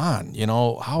 come on,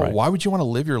 Right. why would you want to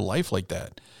live your life like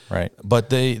that? Right. But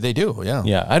they do, yeah.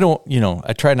 Yeah. I don't,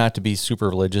 I try not to be super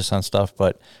religious on stuff,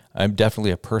 but I'm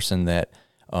definitely a person that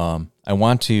I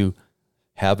want to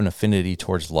have an affinity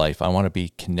towards life. I want to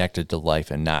be connected to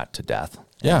life and not to death.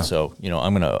 Yeah. And so,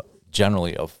 I'm going to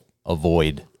generally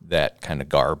avoid that kind of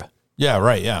garb. Yeah,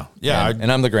 right, yeah. Yeah. And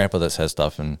I'm the grandpa that says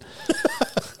stuff, and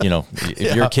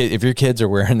if your kids are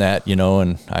wearing that,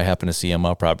 and I happen to see them,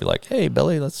 I'll probably be like, hey,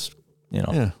 Billy, let's,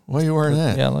 yeah. Why are you wearing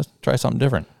that? Yeah, let's try something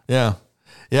different. Yeah.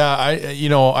 Yeah.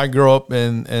 I grew up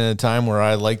in a time where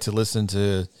I liked to listen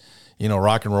to,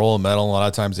 rock and roll and metal. A lot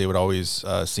of times they would always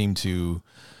seem to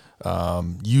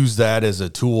use that as a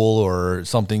tool or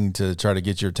something to try to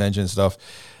get your attention and stuff.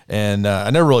 And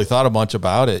I never really thought a bunch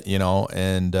about it,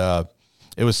 and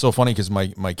it was so funny because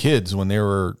my kids, when they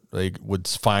were like, would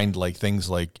find like things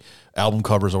like album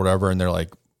covers or whatever, and they're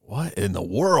like, what in the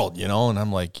world, and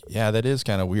I'm like, yeah, that is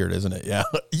kind of weird, isn't it? Yeah.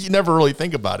 You never really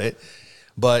think about it,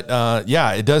 but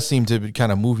it does seem to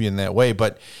kind of move you in that way.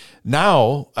 But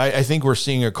now I think we're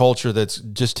seeing a culture that's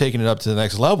just taking it up to the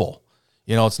next level.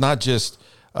 It's not just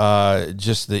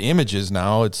the images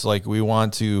now. It's like we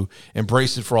want to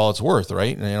embrace it for all it's worth,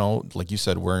 right? And, like you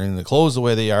said, wearing the clothes the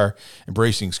way they are,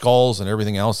 embracing skulls and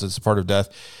everything else that's a part of death.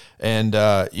 And,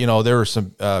 there were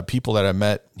some people that I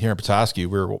met here in Petoskey.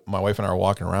 My wife and I were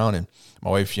walking around, and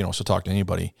my wife, she'll talk to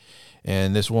anybody.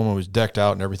 And this woman was decked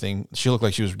out and everything. She looked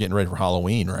like she was getting ready for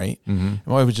Halloween, right? Mm-hmm.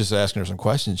 My wife was just asking her some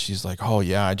questions. She's like, "Oh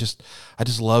yeah, I just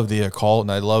love the occult,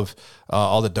 and I love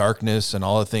all the darkness and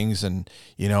all the things, and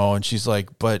And she's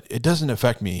like, "But it doesn't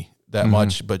affect me that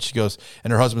much." But she goes,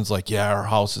 and her husband's like, "Yeah, our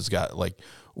house has got like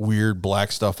weird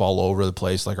black stuff all over the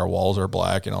place. Like our walls are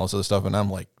black and all this other stuff." And I'm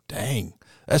like, "Dang,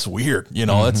 that's weird."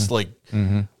 That's like,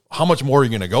 how much more are you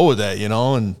going to go with that?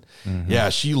 And yeah,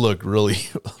 she looked really,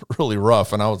 really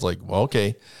rough. And I was like, well,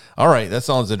 okay, all right, that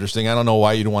sounds interesting. I don't know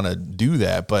why you'd want to do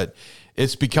that, but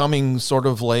it's becoming sort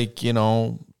of like,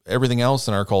 everything else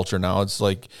in our culture now. It's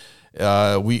like,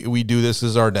 we do this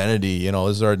as our identity,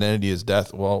 this is our identity is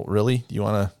death. Well, really? You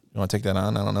want to take that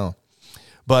on? I don't know.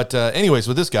 But anyways,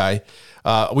 with this guy,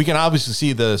 we can obviously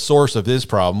see the source of his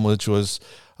problem, which was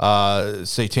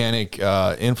satanic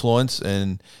influence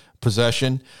and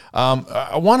possession.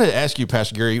 I wanted to ask you,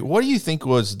 Pastor Gary, what do you think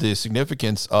was the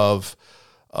significance of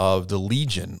the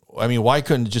legion? I mean, why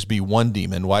couldn't it just be one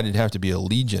demon? Why did it have to be a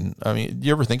legion? I mean, do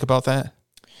you ever think about that?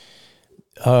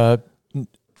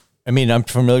 I mean, I'm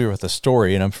familiar with the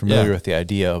story, and I'm familiar with the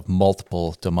idea of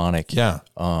multiple demonic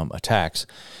attacks.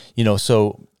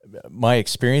 So my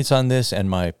experience on this and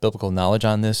my biblical knowledge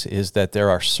on this is that there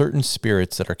are certain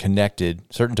spirits that are connected,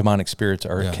 certain demonic spirits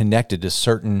are connected to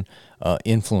certain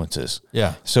influences.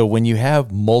 Yeah. So when you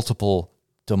have multiple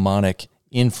demonic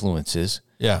influences,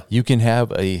 you can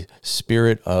have a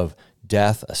spirit of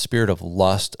death, a spirit of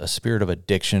lust, a spirit of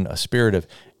addiction, a spirit of,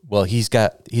 he's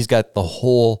got the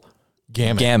whole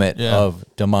gamut of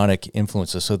demonic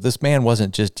influences. So this man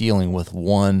wasn't just dealing with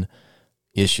one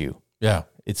issue. Yeah.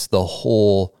 It's the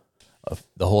whole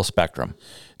spectrum.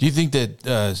 Do you think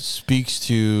that speaks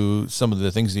to some of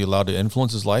the things he allowed to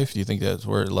influence his life? Do you think that's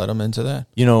where it led him into that?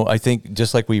 I think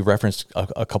just like we referenced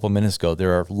a couple minutes ago,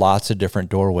 there are lots of different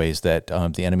doorways that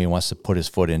the enemy wants to put his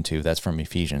foot into. That's from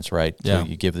Ephesians, right? Yeah. So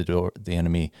you give the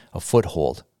enemy a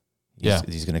foothold.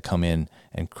 He's going to come in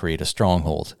and create a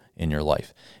stronghold in your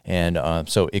life. And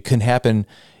so it can happen.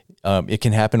 It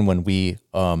can happen when we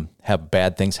have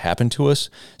bad things happen to us.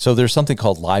 So there's something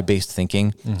called lie-based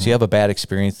thinking. Mm-hmm. So you have a bad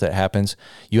experience that happens.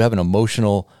 You have an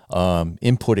emotional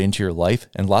input into your life.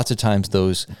 And lots of times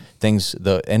those things,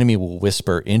 the enemy will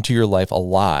whisper into your life a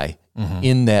lie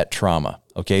in that trauma.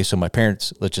 Okay, so my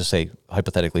parents, let's just say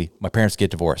hypothetically, my parents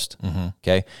get divorced. Mm-hmm.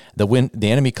 Okay,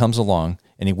 the enemy comes along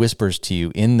and he whispers to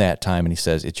you in that time and he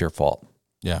says, it's your fault.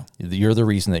 Yeah. You're the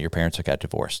reason that your parents got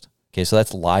divorced. Okay, so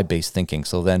that's lie-based thinking.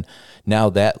 So then now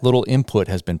that little input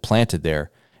has been planted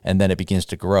there, and then it begins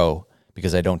to grow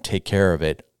because I don't take care of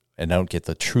it and I don't get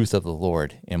the truth of the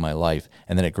Lord in my life.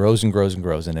 And then it grows and grows and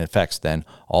grows, and it affects then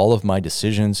all of my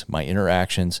decisions, my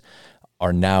interactions,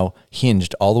 are now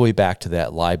hinged all the way back to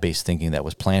that lie-based thinking that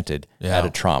was planted at a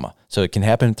trauma. So it can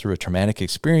happen through a traumatic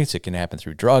experience. It can happen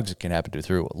through drugs. It can happen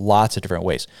through lots of different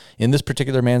ways. In this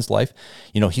particular man's life,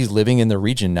 he's living in the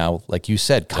region now, like you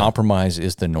said, compromise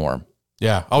is the norm.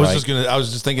 Yeah, I was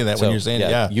just thinking that when you're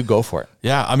saying, you go for it.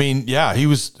 Yeah, I mean,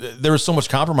 there was so much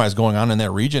compromise going on in that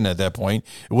region at that point.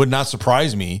 It would not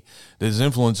surprise me that his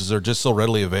influences are just so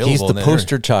readily available. He's the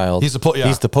poster child. He's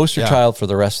the poster child for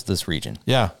the rest of this region.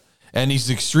 Yeah. And he's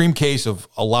the extreme case of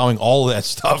allowing all of that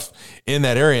stuff in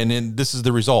that area. And then this is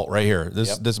the result right here.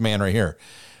 This man right here.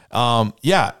 The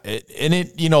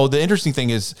interesting thing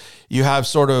is you have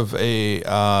sort of a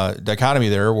dichotomy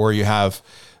there where you have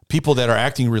people that are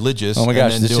acting religious. Oh my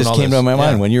gosh, this just came to my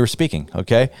mind when you were speaking.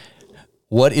 Okay.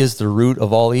 What is the root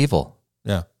of all evil?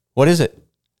 Yeah. What is it?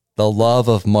 The love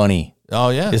of money. Oh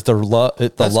yeah. Is the love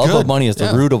of money is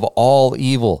the root of all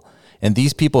evil. And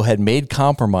these people had made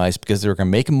compromise because they were going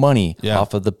to make money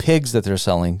off of the pigs that they're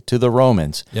selling to the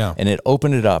Romans. Yeah. And it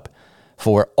opened it up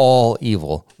for all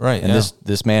evil. Right. And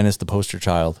this man is the poster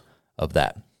child of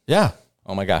that. Yeah.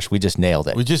 Oh my gosh, we just nailed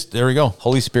it. There we go.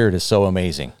 Holy Spirit is so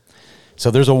amazing.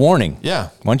 So there's a warning. Yeah.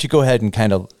 Why don't you go ahead and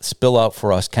kind of spill out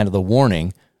for us kind of the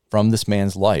warning from this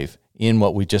man's life in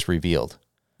what we just revealed?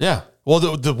 Yeah. Well,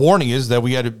 the warning is that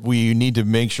we need to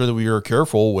make sure that we are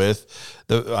careful with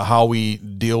how we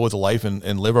deal with life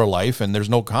and live our life, and there's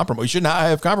no compromise. We should not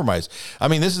have compromise. I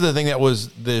mean, this is the thing that was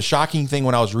the shocking thing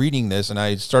when I was reading this, and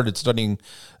I started studying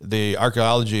the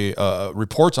archaeology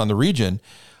reports on the region.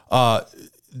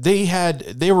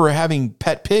 They were having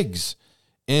pet pigs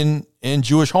in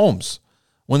Jewish homes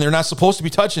when they're not supposed to be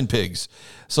touching pigs.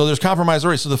 So there's compromise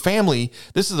already. So the family,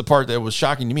 this is the part that was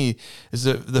shocking to me, is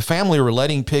that the family were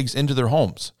letting pigs into their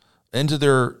homes, into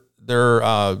their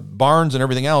barns and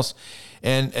everything else.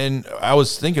 And I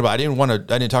was thinking about, I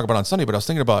didn't talk about it on Sunday, but I was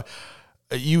thinking about,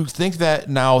 you think that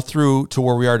now through to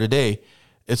where we are today,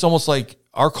 it's almost like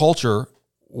our culture,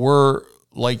 we're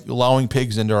like allowing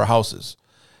pigs into our houses.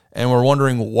 And we're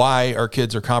wondering why our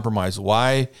kids are compromised,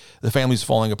 why the family's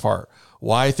falling apart,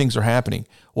 why things are happening.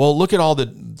 Well, look at all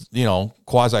the,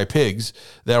 quasi pigs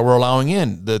that we're allowing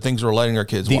in, the things we're letting our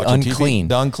kids watch on unclean. TV.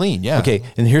 The unclean, yeah. Okay,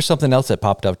 and here's something else that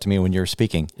popped up to me when you were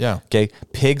speaking. Yeah. Okay,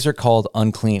 pigs are called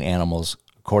unclean animals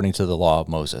according to the law of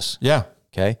Moses. Yeah.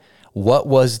 Okay, what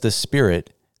was the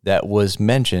spirit that was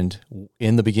mentioned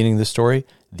in the beginning of the story?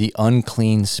 The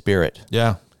unclean spirit.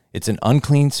 Yeah. It's an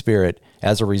unclean spirit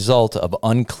as a result of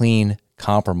unclean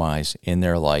compromise in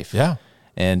their life. Yeah.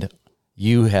 And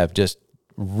you have just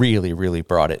really, really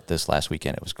brought it this last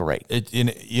weekend. It was great. That's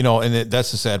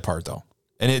the sad part though.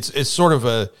 And it's sort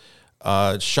of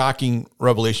a shocking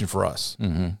revelation for us.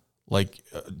 Mm-hmm. Like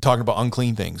talking about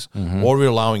unclean things. Mm-hmm. What are we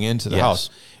allowing into the house?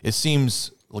 It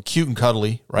seems cute and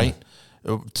cuddly, right?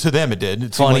 Mm-hmm. To them it did.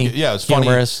 It funny. It's funny.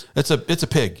 Humorous. It's a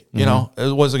pig,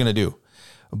 what's it going to do?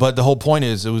 But the whole point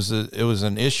is it was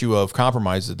an issue of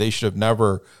compromise that they should have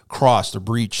never crossed or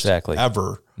breached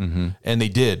ever. Mm-hmm. And they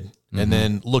did. And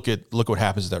then look what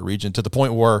happens in that region, to the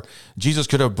point where Jesus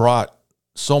could have brought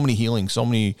so many healings, so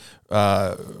many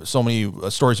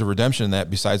stories of redemption in that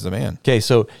besides the man. Okay,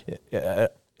 so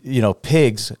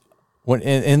pigs, when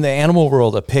in the animal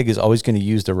world, a pig is always going to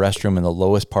use the restroom in the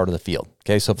lowest part of the field.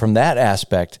 Okay, so from that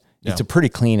aspect, it's a pretty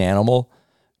clean animal,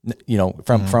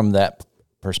 from that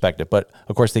perspective. But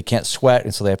of course, they can't sweat,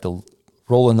 and so they have to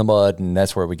roll in the mud, and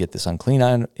that's where we get this unclean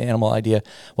animal idea.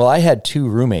 Well, I had two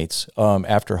roommates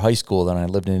after high school that I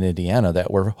lived in Indiana that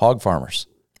were hog farmers.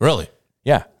 Really?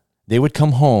 Yeah. They would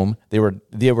come home. They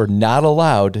were not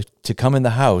allowed to come in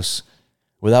the house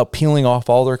without peeling off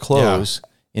all their clothes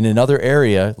in another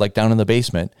area, like down in the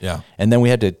basement. Yeah. And then we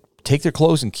had to take their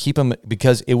clothes and keep them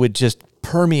because it would just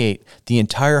permeate. The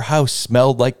entire house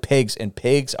smelled like pigs, and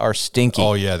pigs are stinky.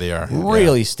 Oh, yeah, they are.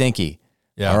 Really stinky.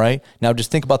 Yeah. All right. Now just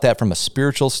think about that from a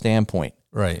spiritual standpoint.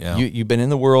 Right. Yeah. You've been in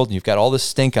the world, and you've got all this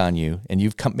stink on you, and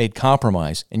you've made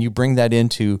compromise, and you bring that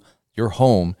into your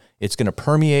home. It's going to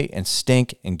permeate and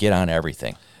stink and get on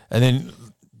everything. And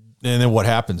then what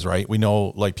happens, right? We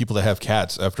know, like, people that have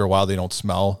cats, after a while, they don't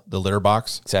smell the litter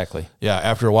box. Exactly. Yeah.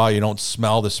 After a while, you don't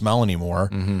smell the smell anymore.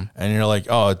 Mm-hmm. And you're like,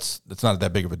 oh, it's not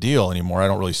that big of a deal anymore. I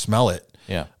don't really smell it.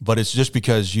 Yeah. But it's just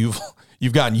because you've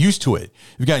gotten used to it.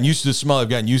 You've gotten used to the smell.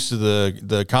 You've gotten used to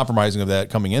the compromising of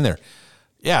that coming in there.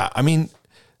 Yeah. I mean,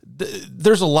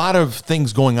 there's a lot of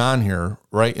things going on here,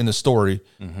 right, in the story,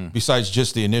 besides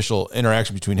just the initial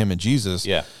interaction between him and Jesus.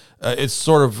 Yeah. It's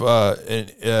sort of an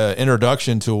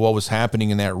introduction to what was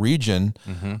happening in that region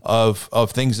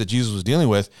of things that Jesus was dealing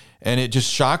with. And it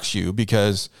just shocks you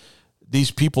because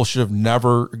these people should have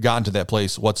never gotten to that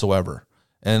place whatsoever.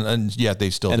 And yet they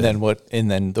still And did.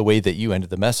 then the way that you ended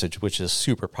the message, which is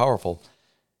super powerful.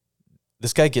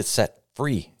 This guy gets set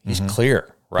free. He's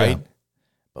clear, right? Yeah.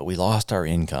 But we lost our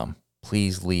income.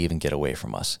 Please leave and get away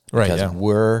from us. Right, Because yeah.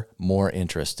 we're more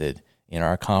interested in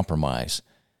our compromise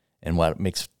and what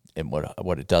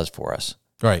it does for us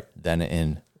Right. than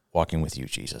in walking with you,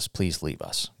 Jesus. Please leave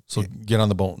us. So get on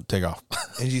the boat and take off.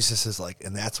 And Jesus is like,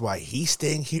 and that's why he's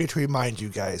staying here to remind you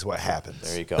guys what happens.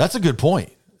 There you go. That's a good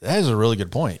point. That is a really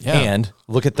good point. Yeah. And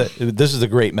look at this is a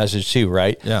great message too,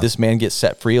 right? Yeah. This man gets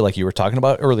set free, like you were talking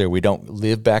about earlier. We don't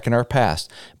live back in our past,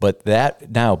 but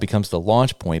that now becomes the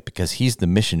launch point because he's the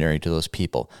missionary to those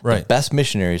people. Right. The best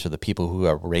missionaries are the people who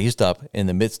are raised up in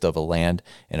the midst of a land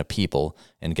and a people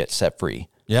and get set free.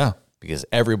 Yeah. Because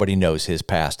everybody knows his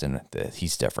past and that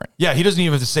he's different. Yeah. He doesn't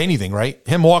even have to say anything, right?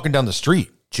 Him walking down the street.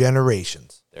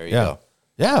 Generations. There you Yeah. go.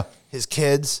 Yeah. His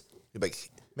kids, like,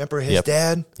 remember his Yep.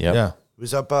 dad? Yep. Yeah. He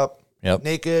was up, Yep.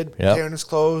 naked, Yep. tearing his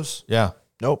clothes. Yeah.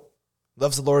 Nope.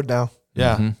 Loves the Lord now.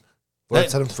 Yeah. Mm-hmm. Lord That-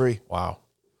 set him free. Wow.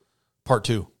 Part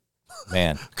 2.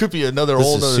 Man. Could be another This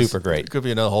whole is nother, super great. Could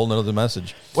be another whole nother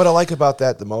message. What I like about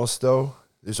that the most, though,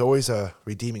 there's always a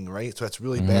redeeming, right? So that's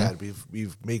really bad.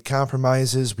 We've made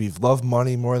compromises. We've loved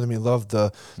money more than we love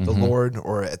the Lord,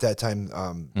 or at that time,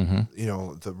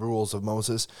 the rules of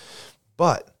Moses.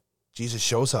 But Jesus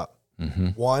shows up.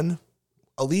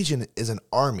 A legion is an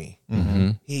army.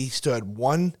 He stood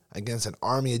one against an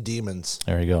army of demons.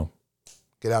 There you go.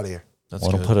 Get out of here. That's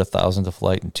One will good. put 1,000 to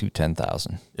flight and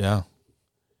 10,000. Yeah.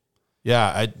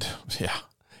 Yeah.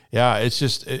 Yeah. It's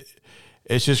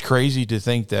just crazy to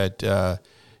think that,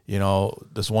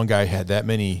 this one guy had that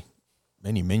many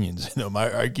minions.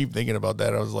 I keep thinking about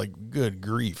that. I was like, good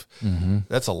grief.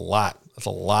 That's a lot. That's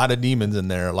a lot of demons in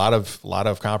there. A lot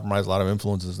of compromise, a lot of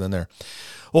influences in there.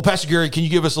 Well, Pastor Gary, can you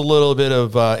give us a little bit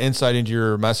of insight into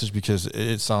your message, because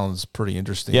it sounds pretty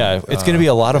interesting? Yeah, it's going to be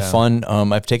a lot of fun.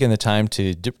 I've taken the time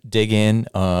to dig in.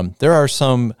 There are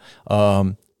some.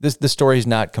 This story is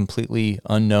not completely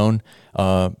unknown,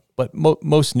 but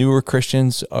most newer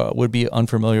Christians would be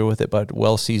unfamiliar with it. But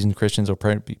well-seasoned Christians will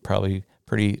probably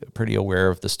pretty aware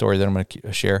of the story that I'm going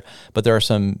to share. But there are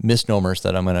some misnomers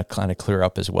that I'm going to kind of clear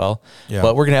up as well. Yeah.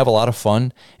 But we're going to have a lot of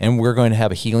fun, and we're going to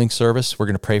have a healing service. We're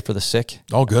going to pray for the sick.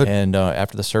 Oh, good. And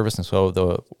after the service, and so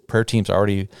the prayer team's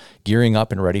already gearing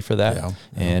up and ready for that. Yeah.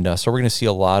 And so we're going to see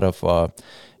a lot of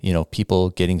people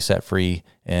getting set free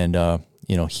and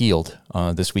healed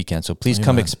this weekend. So please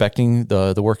come expecting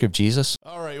the work of Jesus.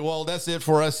 All right. Well, that's it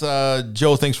for us.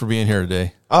 Joe, thanks for being here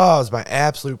today. Oh, it was my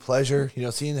absolute pleasure.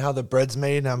 Seeing how the bread's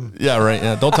made. Yeah, right.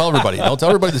 Yeah. Don't tell everybody. Don't tell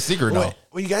everybody the secret now.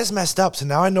 Well, you guys messed up, so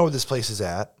now I know where this place is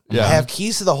at. Yeah. I have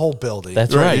keys to the whole building.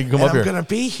 That's Right, right. you can come and up here. I'm going to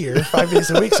be here 5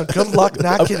 days a week, so good luck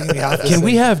not getting me out. Can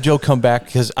we have Joe come back?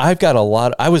 Because I've got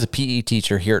I was a PE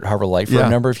teacher here at Harbor Light for Yeah. a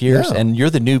number of years, Yeah. and you're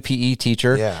the new PE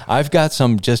teacher. Yeah. I've got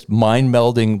some just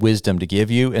mind-melding wisdom to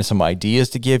give you and some ideas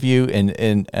to give you,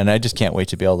 and I just can't wait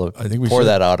to be able to think we pour should.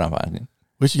 that out on you.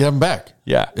 We should have him back.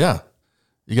 Yeah. Yeah.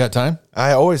 You got time?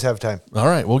 I always have time. All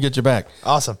right. We'll get you back.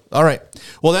 Awesome. All right.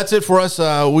 Well, that's it for us.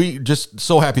 We just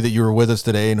so happy that you were with us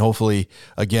today, and hopefully,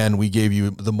 again, we gave you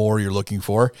the more you're looking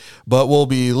for. But we'll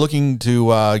be looking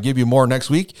to give you more next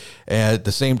week at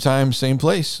the same time, same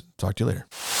place. Talk to you later.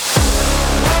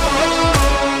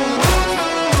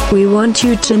 We want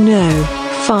you to know,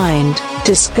 find,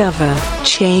 discover,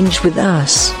 change with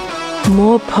us.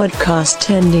 More podcast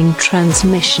ending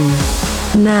transmission.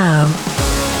 Now.